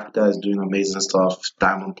 East Africa is doing amazing stuff,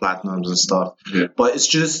 diamond platinums and stuff. Yeah. But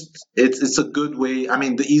it's a good way. I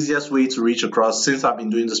mean, the easiest way to reach across, since I've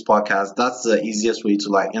been doing this podcast, that's the easiest way to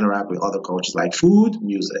like interact with other cultures, like food,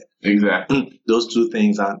 music. Exactly. Those two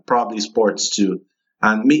things, and probably sports too.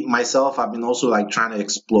 And myself, I've been also like trying to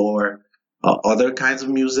explore other kinds of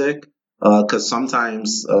music, because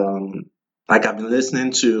sometimes, like I've been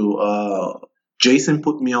listening to, Jason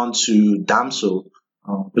put me on to Damso,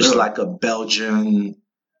 which is like a Belgian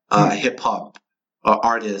hip hop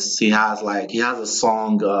artist. He has a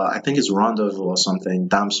song, I think it's Rendezvous or something.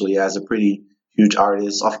 Damso, yeah, is a pretty huge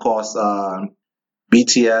artist. Of course,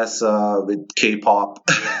 BTS with K-pop,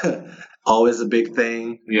 always a big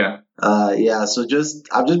thing. Yeah. So I've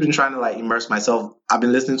just been trying to like immerse myself. I've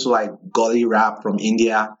been listening to like gully rap from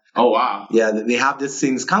India. Oh wow. Yeah, they have this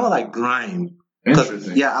thing. It's kind of like grime.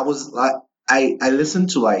 Interesting. Yeah, I listened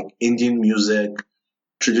to like Indian music,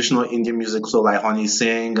 traditional Indian music, so like Honey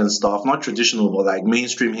Singh and stuff. Not traditional, but like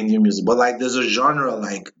mainstream Indian music. But like there's a genre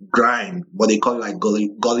like grime, what they call like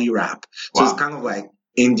gully rap. So It's kind of like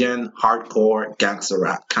Indian hardcore gangster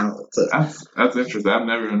rap kind of. That's interesting. I've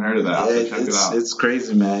never even heard of that. I'll have to check it out. It's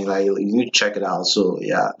crazy, man. Like you need to check it out. So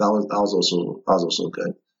yeah, that was also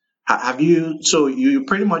good. Have you? So you're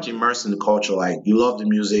pretty much immersed in the culture. Like you love the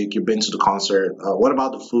music. You've been to the concert. What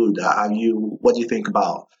about the food? What do you think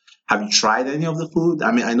about? Have you tried any of the food?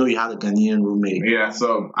 I mean, I know you had a Ghanaian roommate. Yeah.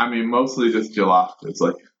 So I mean, mostly just jollof. It's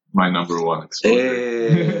like my number one exposure.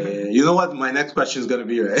 Hey, you know what? My next question is gonna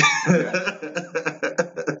be, right?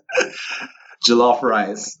 Jollof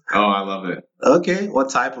rice. Oh, I love it. Okay, what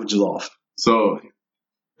type of jollof? So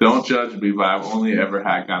don't judge me, but I've only ever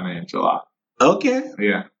had Ghanaian jollof. Okay.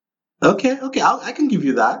 Yeah. Okay. I can give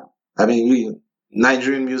you that. I mean,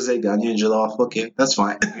 Nigerian music, Ghanaian jollof. Okay, that's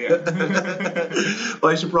fine. Yeah.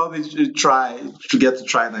 Well, you should probably get to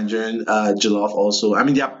try Nigerian jollof also. I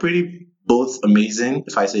mean, they are pretty both amazing,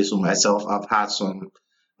 if I say so myself. I've had some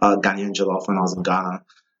Ghanaian jollof when I was in Ghana.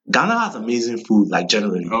 Ghana has amazing food, like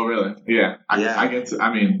generally. Oh, really? Yeah. I get to.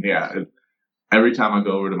 I mean, yeah. Every time I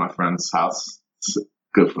go over to my friend's house, it's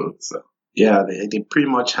good food. So. Yeah, they pretty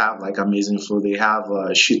much have like amazing food. They have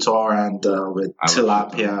shitor and with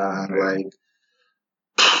tilapia and like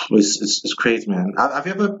it's crazy, man. Have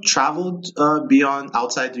you ever traveled beyond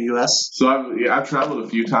outside the U.S.? So I've traveled a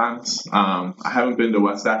few times. I haven't been to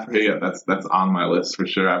West Africa yet. That's on my list for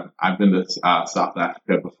sure. I've been to South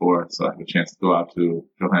Africa before, so I had a chance to go out to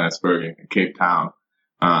Johannesburg and Cape Town.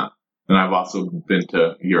 And I've also been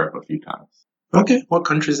to Europe a few times. Okay, what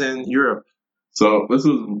countries in Europe? So this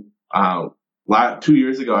was 2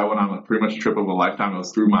 years ago. I went on a pretty much trip of a lifetime. It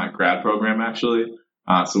was through my grad program, actually.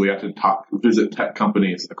 So we had to visit tech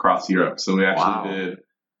companies across Europe. So we actually did,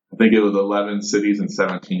 I think it was 11 cities in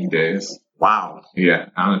 17 days. Wow. Yeah,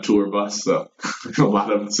 on a tour bus. So a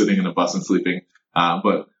lot of sitting in a bus and sleeping.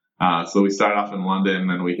 So we started off in London, and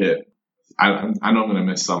then we hit, I know I'm going to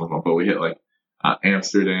miss some of them, but we hit like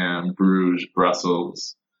Amsterdam, Bruges,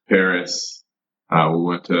 Brussels, Paris. We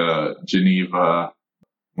went to Geneva,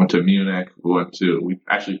 went to Munich. We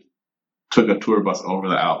actually took a tour bus over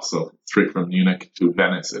the Alps, so straight from Munich to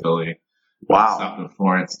Venice, Italy. Wow. Stopped in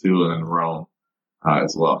Florence too, and then Rome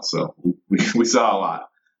as well. So we saw a lot.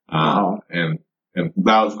 Wow. And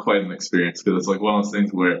that was quite an experience, because it's like one of those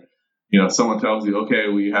things where, someone tells you, okay,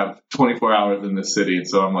 we have 24 hours in this city. And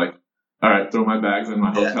so I'm like, all right, throw my bags in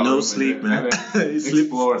my hotel room. No sleep, man.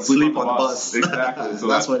 Sleep on the bus. Exactly. So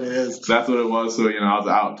that's what it is. That's what it was. So, I was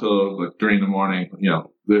out till like 3 a.m.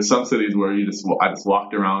 There's some cities where I just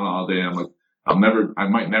walked around all day. And I'm like, I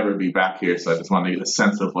might never be back here. So I just wanted to get a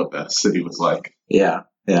sense of what the city was like. Yeah.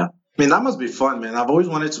 I mean, that must be fun, man. I've always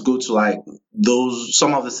wanted to go to like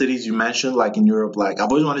some of the cities you mentioned, like in Europe. Like I've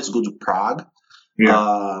always wanted to go to Prague.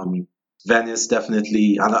 Yeah. Venice,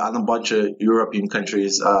 definitely, and a bunch of European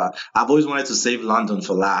countries. I've always wanted to save London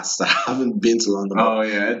for last. I haven't been to London, but Oh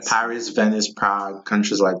yeah, Paris, Venice, Prague,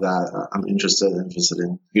 countries like that, I'm interested in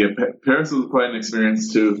visiting. yeah. Paris was quite an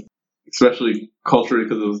experience too, especially culturally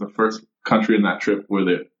because it was the first country in that trip where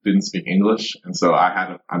they didn't speak English, and so I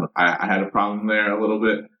had a problem there a little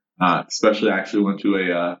bit. Especially, I actually went to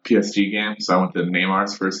a PSG game, so I went to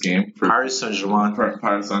Neymar's first game for Paris Saint-Germain.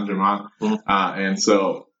 Paris Saint-Germain, Mhm. and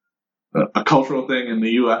so a cultural thing in the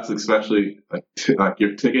U.S., especially like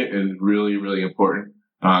your ticket is really, really important.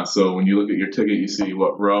 So when you look at your ticket, you see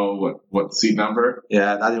what row, what seat number.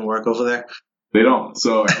 Yeah, that didn't work over there. They don't.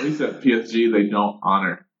 So at least at PSG, they don't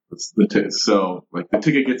honor the ticket. So like the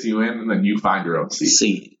ticket gets you in, and then you find your own seat.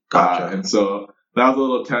 See, gotcha. And so that was a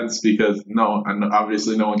little tense because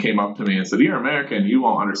obviously no one came up to me and said, "You're American, you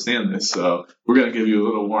won't understand this, so we're going to give you a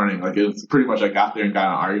little warning." Like it was pretty much I got there and got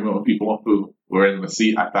in an argument with people who were in the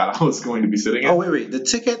seat I thought I was going to be sitting in. Oh, wait. The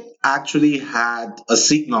ticket actually had a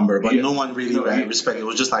seat number, but Yeah. no one really No, yeah. respected it. It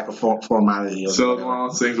was just like a formality. Or So whatever. one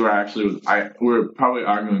of those things where we were probably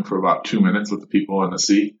arguing for about 2 minutes with the people in the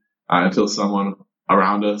seat until someone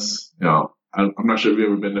around us, I'm not sure if you've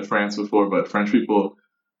ever been to France before, but French people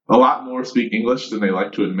a lot more speak English than they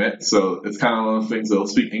like to admit. So it's kind of one of those things they'll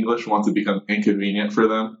speak English once it becomes inconvenient for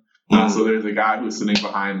them. So there's a guy who's sitting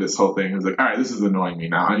behind this whole thing who's like, "All right, this is annoying me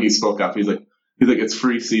now," and he spoke up. He's like, "It's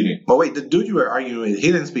free seating." But wait, the dude you were arguing with,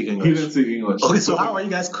 he didn't speak English. He didn't speak English. Okay, so how are you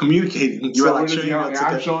guys communicating? You So were like we're just showing yelling. your I'm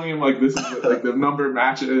ticket. showing him like this is like the number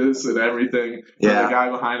matches and everything. Yeah. The guy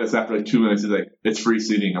behind us after like 2 minutes, he's like, "It's free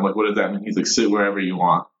seating." I'm like, "What does that mean?" He's like, "Sit wherever you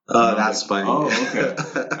want." Oh, that's like, funny. Oh, okay.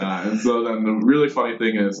 And so then the really funny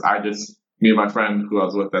thing is, me and my friend who I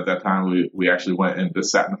was with at that time, we actually went and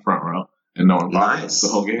just sat in the front row. And no one bothered us the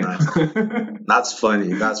whole game. Nice. That's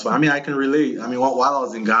funny. That's funny. I mean, I can relate. I mean, while I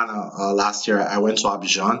was in Ghana last year, I went to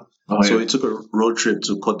Abidjan. So we took a road trip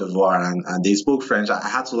to Cote d'Ivoire, and they spoke French. I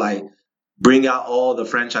had to like bring out all the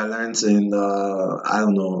French I learned in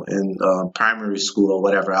primary school or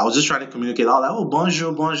whatever. I was just trying to communicate. I was like, "Oh,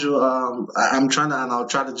 bonjour, bonjour." I'm trying to, and I'll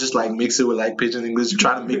try to just like mix it with like pidgin English,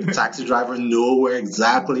 try to make the taxi driver know where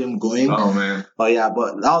exactly I'm going. Oh man. Oh yeah,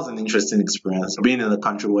 but that was an interesting experience being in a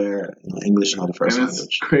country where English is not the first language. And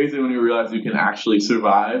it's crazy when you realize you can actually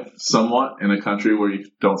survive somewhat in a country where you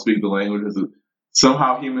don't speak the language.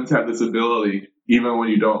 Somehow humans have this ability, even when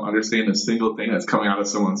you don't understand a single thing that's coming out of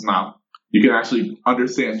someone's mouth. You can actually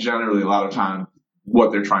understand generally a lot of time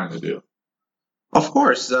what they're trying to do. Of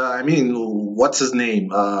course. I mean, what's his name?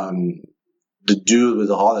 The dude with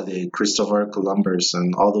the holiday, Christopher Columbus,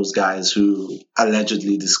 and all those guys who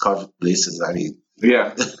allegedly discovered places. I mean,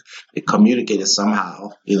 yeah, they communicated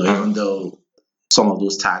somehow, even though some of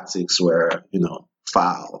those tactics were,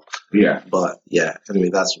 foul. Yeah. But yeah,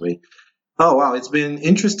 anyway, that's the way. Oh, wow. It's been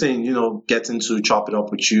interesting, getting to chop it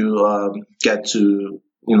up with you, get to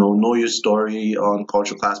know your story on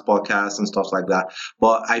Culture Class podcast and stuff like that.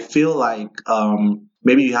 But I feel like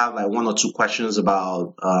maybe you have like one or two questions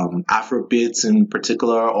about Afrobeats in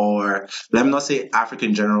particular, or let me not say Africa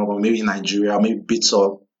in general, but maybe Nigeria, or maybe bits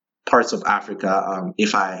of parts of Africa.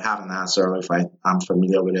 If I have an answer, or if I'm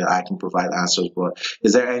familiar with it, I can provide answers. But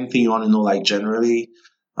is there anything you want to know, like generally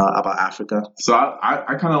about Africa? So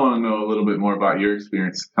I kind of want to know a little bit more about your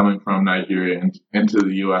experience coming from Nigeria and into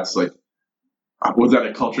the U.S. Like, was that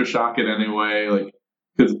a culture shock in any way? Like,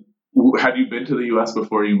 because had you been to the U.S.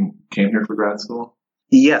 before you came here for grad school?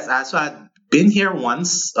 Yes, so I'd been here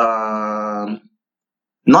once, not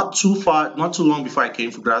too long before I came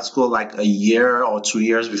for grad school, like a year or 2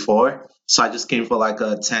 years before. So I just came for like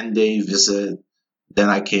a 10-day visit. Then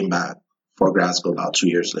I came back for grad school about 2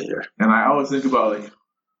 years later. And I always think about like,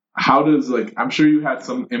 how does I'm sure you had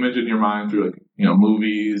some image in your mind through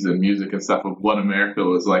movies and music and stuff of what America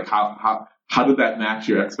was like. How did that match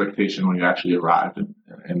your expectation when you actually arrived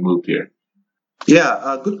and moved here?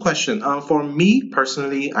 Yeah, good question. For me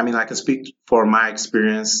personally, I mean, I can speak for my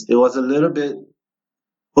experience. It was a little bit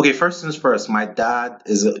okay. First things first, my dad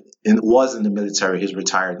was in the military. He's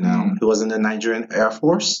retired now. He was in the Nigerian Air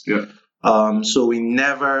Force. Yeah. So we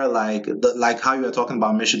never like how you were talking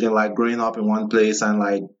about Michigan, like growing up in one place and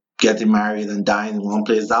like getting married and dying in one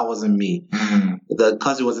place. That wasn't me.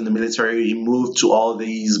 Because he was in the military, he moved to all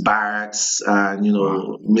these barracks and,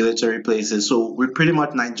 military places. So we pretty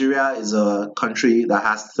much, Nigeria is a country that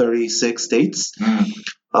has 36 states.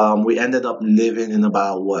 We ended up living in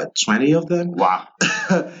about, 20 of them? Wow.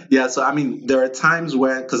 Yeah, so I mean, there are times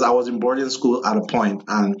where, because I was in boarding school at a point,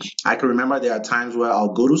 and I can remember there are times where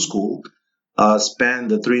I'll go to school,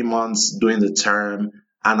 spend the 3 months doing the term,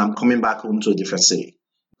 and I'm coming back home to a different city.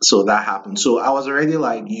 So that happened. So I was already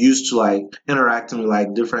like used to like interacting with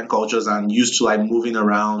like different cultures and used to like moving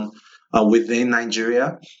around within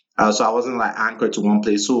Nigeria. So I wasn't like anchored to one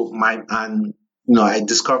place. So I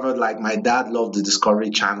discovered like my dad loved the Discovery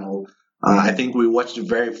Channel. I think we watched the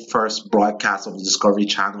very first broadcast of the Discovery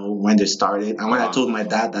Channel when they started. And when I told my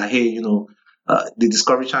dad that, hey, the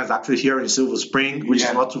Discovery Channel is actually here in Silver Spring, which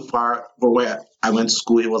is not too far from where I went to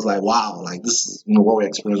school, he was like, wow, like this is what we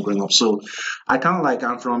experienced growing up. So I kind of like,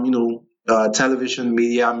 I'm from, television,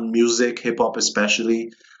 media, music, hip hop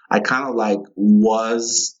especially. I kind of like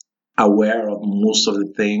was aware of most of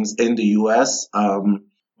the things in the US.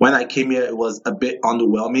 When I came here, it was a bit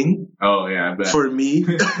underwhelming. Oh yeah, I bet. For me,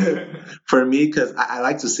 because I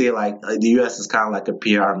like to say like the US is kind of like a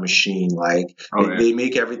PR machine. Like they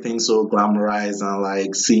make everything so glamorized and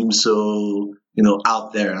like seem so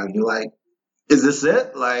out there, and you're like, is this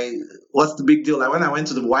it? Like, what's the big deal? Like when I went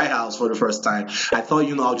to the White House for the first time, I thought,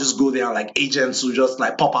 I'll just go there and like agents who just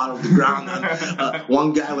like pop out of the ground and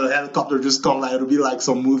one guy with a helicopter just come, like it'll be like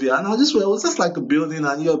some movie. And it was just like a building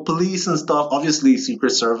and police and stuff. Obviously,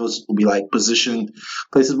 Secret Service will be like positioned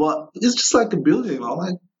places, but it's just like a building. I'm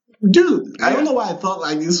like, dude, I don't know why I thought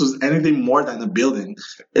like this was anything more than a building.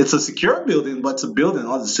 It's a secure building, but it's a building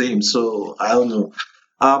all the same. So I don't know.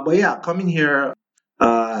 But yeah, coming here.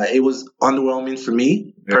 It was underwhelming for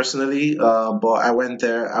me personally, but I went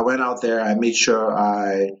out there, I made sure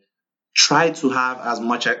I tried to have as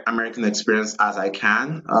much American experience as I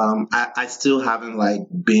can. I still haven't like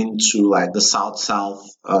been to like the South.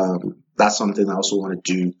 That's something I also want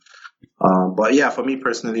to do. But yeah, for me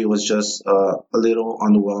personally, it was just a little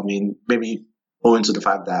underwhelming, maybe owing to the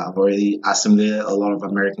fact that I've already assimilated a lot of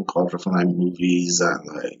American culture from like movies and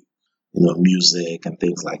like, music and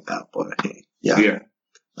things like that. But hey, yeah.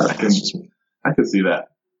 I can see that.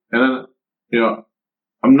 And then,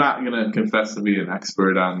 I'm not going to confess to be an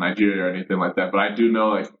expert on Nigeria or anything like that, but I do know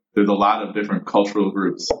like there's a lot of different cultural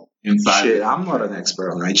groups inside. Shit, I'm not an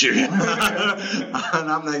expert on Nigeria. And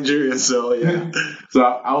I'm Nigerian, so yeah. So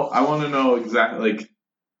I want to know exactly, like,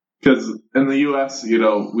 because in the U.S.,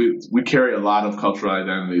 we carry a lot of cultural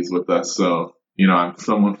identities with us. So, I'm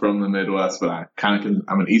someone from the Midwest, but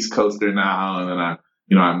I'm an East Coaster now, and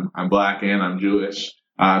then I'm Black and I'm Jewish.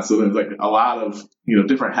 So there's like a lot of,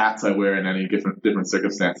 different hats I wear in any different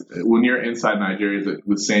circumstances. When you're inside Nigeria, is it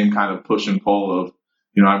the same kind of push and pull of,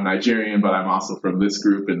 I'm Nigerian, but I'm also from this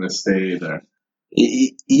group in this state? Or?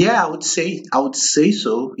 Yeah, I would say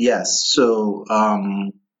so. Yes. So,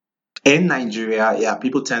 in Nigeria,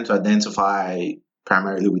 people tend to identify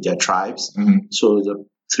primarily with their tribes. Mm-hmm. So the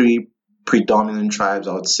three predominant tribes,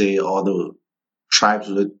 I would say, or the tribes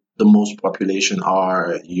with the most population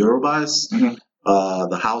are Yorubas. Mm-hmm.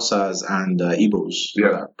 The Hausas and the Igbos,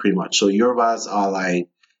 pretty much. So Yorubas are like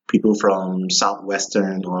people from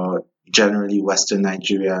southwestern or generally western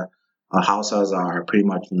Nigeria. Hausas are pretty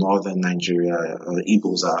much northern Nigeria.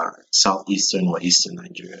 Igbos are southeastern or eastern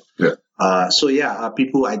Nigeria.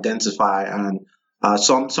 People identify, and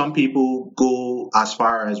some people go as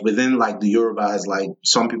far as within like the Yorubas. Like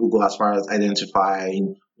some people go as far as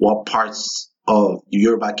identifying what parts of the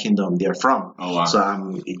Yoruba kingdom they're from. Oh, wow. So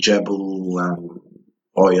I'm Ijebu,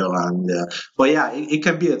 Oyo, and but yeah, it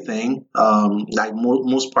can be a thing. Like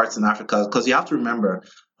most parts in Africa, because you have to remember,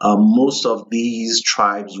 most of these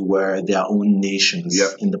tribes were their own nations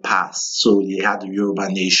in the past. So they had the Yoruba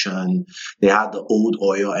nation, they had the old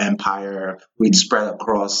Oyo Empire, which spread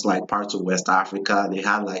across like parts of West Africa. They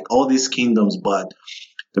had like all these kingdoms, but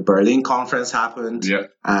the Berlin Conference happened,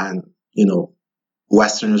 and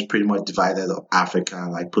Westerners pretty much divided up Africa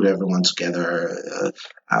and like put everyone together,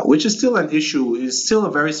 which is still an issue. It's still a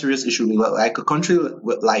very serious issue. Like a country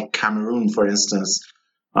like Cameroon, for instance,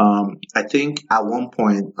 I think at one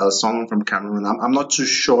point, someone from Cameroon, I'm not too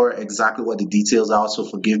sure exactly what the details are, so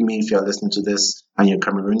forgive me if you're listening to this and you're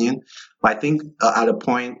Cameroonian. But I think at a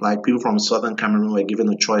point, like people from southern Cameroon were given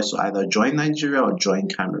a choice to either join Nigeria or join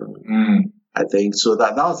Cameroon. I think so.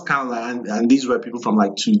 That was kind of like, and these were people from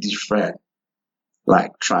like two different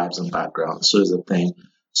like tribes and backgrounds. So it's a thing.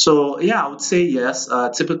 So yeah, I would say yes.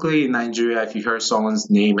 Typically in Nigeria, if you hear someone's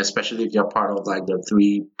name, especially if you're part of like the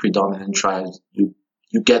three predominant tribes, you're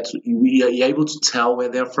able to tell where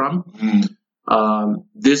they're from.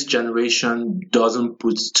 This generation doesn't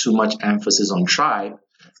put too much emphasis on tribe,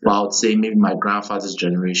 but I would say maybe my grandfather's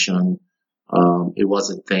generation, it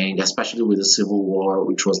was a thing, especially with the Civil War,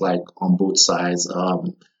 which was like on both sides.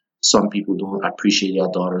 Some people don't appreciate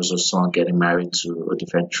their daughters or sons getting married to a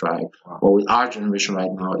different tribe. But with our generation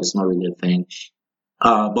right now, it's not really a thing.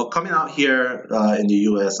 But coming out here in the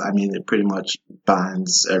US, I mean, it pretty much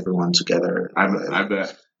bands everyone together. I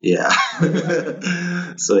bet. Yeah.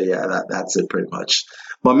 So yeah, that's it pretty much.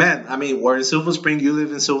 But man, I mean, we're in Silver Spring. You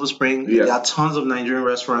live in Silver Spring. Yeah. There are tons of Nigerian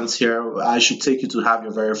restaurants here. I should take you to have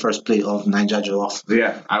your very first plate of Niger Jollof.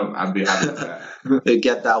 Yeah, I'd be happy with that. They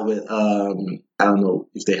get that with I don't know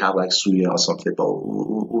if they have like suya or something, but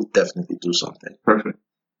we'll definitely do something. Perfect.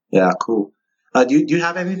 Yeah, cool. Do you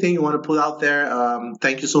have anything you want to put out there?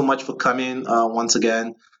 Thank you so much for coming once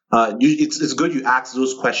again. It's good you ask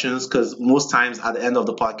those questions because most times at the end of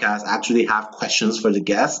the podcast, I actually have questions for the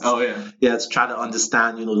guests. Oh yeah. Yeah, to try to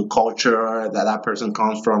understand, the culture that person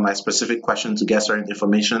comes from, like specific questions to get certain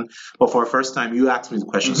information. But for the first time, you asked me the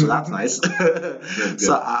question, so that's nice.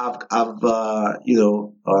 So I've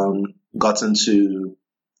gotten to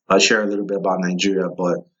share a little bit about Nigeria,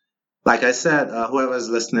 but like I said, whoever's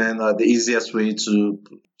listening, the easiest way to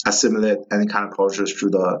assimilate any kind of culture is through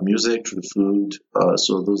the music, through the food.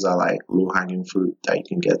 So those are like low-hanging fruit that you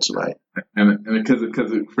can get to, right? And because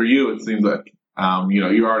for you, it seems like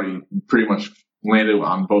you already pretty much landed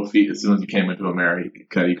on both feet as soon as you came into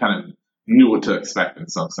America. You kind of knew what to expect in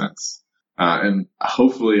some sense. And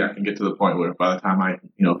hopefully, I can get to the point where by the time I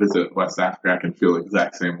visit West Africa, I can feel the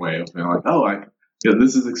exact same way of being like, oh,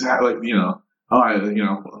 this is exactly like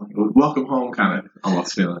welcome home kind of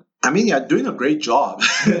almost feeling. I mean, you're doing a great job,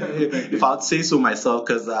 if I'd say so myself,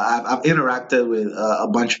 because I've interacted with a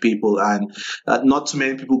bunch of people, and not too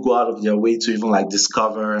many people go out of their way to even like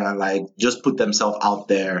discover and like just put themselves out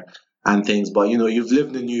there and things. But you've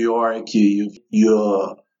lived in New York,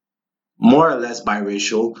 you're more or less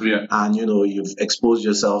biracial, Yeah. and you've exposed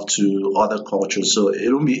yourself to other cultures, so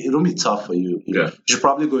it'll be tough for you. Yeah. You should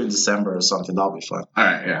probably go in December or something. That'll be fun. All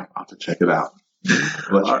right, yeah, I'll have to check it out.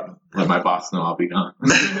 Let my boss know I'll be gone.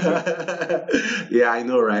 Yeah, I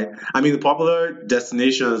know, right? I mean, the popular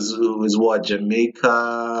destinations is what,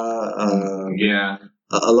 Jamaica. Yeah.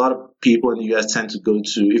 A lot of people in the U.S. tend to go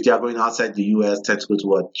to, if they are going outside the U.S., tend to go to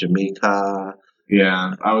what, Jamaica.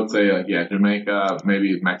 Yeah, I would say Jamaica,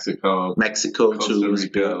 maybe Mexico too.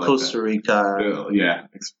 Costa Rica. Yeah.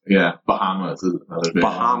 Bahamas is another big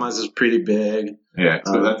Bahamas is pretty big. Yeah,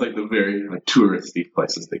 so that's like the very touristy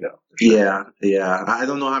places to go. Sure. Yeah. I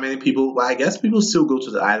don't know how many people. Well, I guess people still go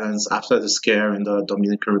to the islands after the scare in the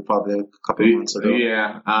Dominican Republic a couple of months ago.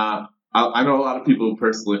 Yeah, I know a lot of people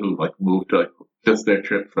personally who moved to just their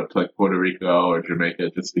trip to Puerto Rico or Jamaica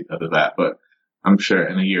just because of that. But I'm sure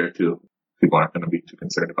in a year or two, people aren't going to be too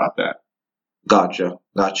concerned about that. Gotcha.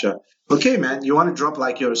 Okay, man. You want to drop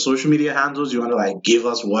your social media handles? You want to give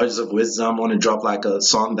us words of wisdom? Want to drop a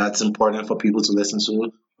song that's important for people to listen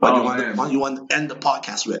to? What you want to end the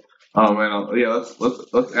podcast with? Oh man,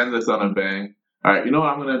 let's end this on a bang. All right, you know what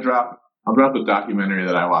I'm going to drop? I'll drop a documentary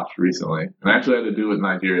that I watched recently, and I actually had to do with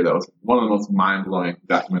Nigeria. That was one of the most mind-blowing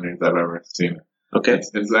documentaries I've ever seen. Okay.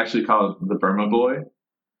 It's actually called The Burma Boy,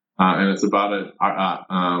 and it's about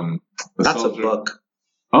That's soldier. A book.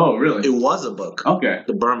 Oh, really? It was a book. Okay.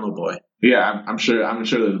 The Burma Boy. Yeah, I'm sure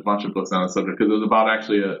there's a bunch of books on the subject because it was about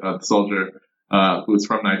actually a soldier who was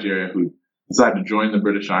from Nigeria who decided to join the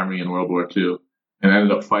British Army in World War II and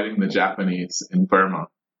ended up fighting the Japanese in Burma,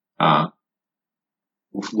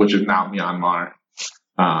 which is now Myanmar.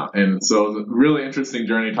 And so it was a really interesting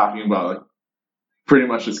journey talking about pretty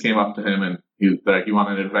much just came up to him and he was like, "You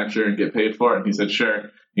want an adventure and get paid for it?" And he said,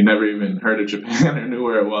 "Sure." He never even heard of Japan or knew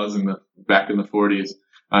where it was back in the 40s.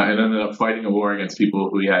 And ended up fighting a war against people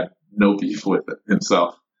who he had no beef with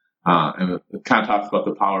himself. And it kind of talks about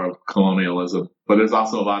the power of colonialism, but there's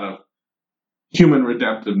also a lot of human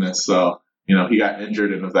redemptiveness. So, he got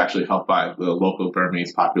injured and was actually helped by the local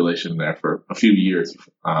Burmese population there for a few years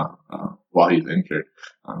while he's injured.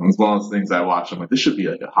 It was one of those things I watched. I'm like, this should be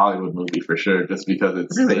like a Hollywood movie for sure, just because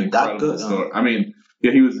it's really an incredible that good, story. Huh? I mean,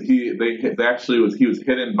 yeah, he was hidden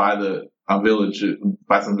by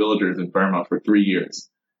by some villagers in Burma for 3 years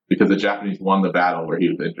because the Japanese won the battle where he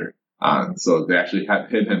was injured. So they actually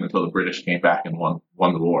hid him until the British came back and won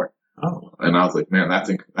the war. Oh. And I was like, man, that's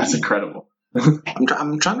incredible.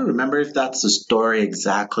 I'm trying to remember if that's the story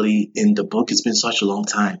exactly in the book. It's been such a long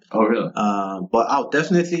time. Oh, really? But I'll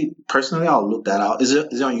definitely, personally, I'll look that out. Is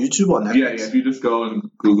it on YouTube or Netflix? Yeah. If you just go and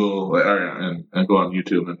Google and go on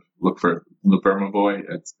YouTube and look for The Burma Boy,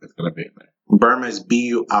 it's going to be in there. Burma is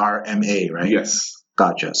Burma, right? Yes.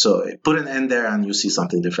 Gotcha. So put an N there and you see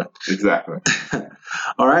something different. Exactly.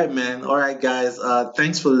 All right, man. All right, guys.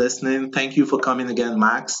 Thanks for listening. Thank you for coming again,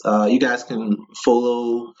 Max. You guys can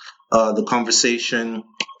follow the conversation.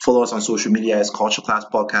 Follow us on social media as Culture Class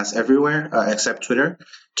Podcast everywhere except Twitter.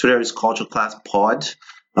 Twitter is Culture Class Pod.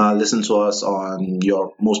 Listen to us on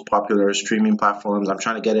your most popular streaming platforms. I'm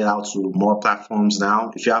trying to get it out to more platforms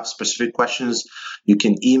now. If you have specific questions, you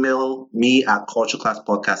can email me at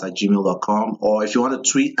cultureclasspodcast@gmail.com. Or if you want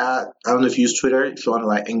to tweet at, I don't know if you use Twitter, if you want to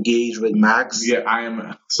like engage with Max. Yeah, I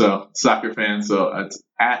am soccer fan, so it's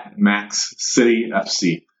at Max City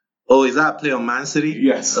FC. Oh, is that a play on Man City?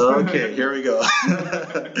 Yes. Okay, here we go.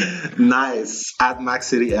 Nice. At Max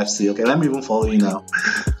City FC. Okay, let me even follow you now.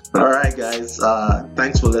 All right, guys.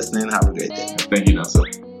 Thanks for listening. Have a great day. Thank you,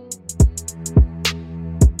 Nelson.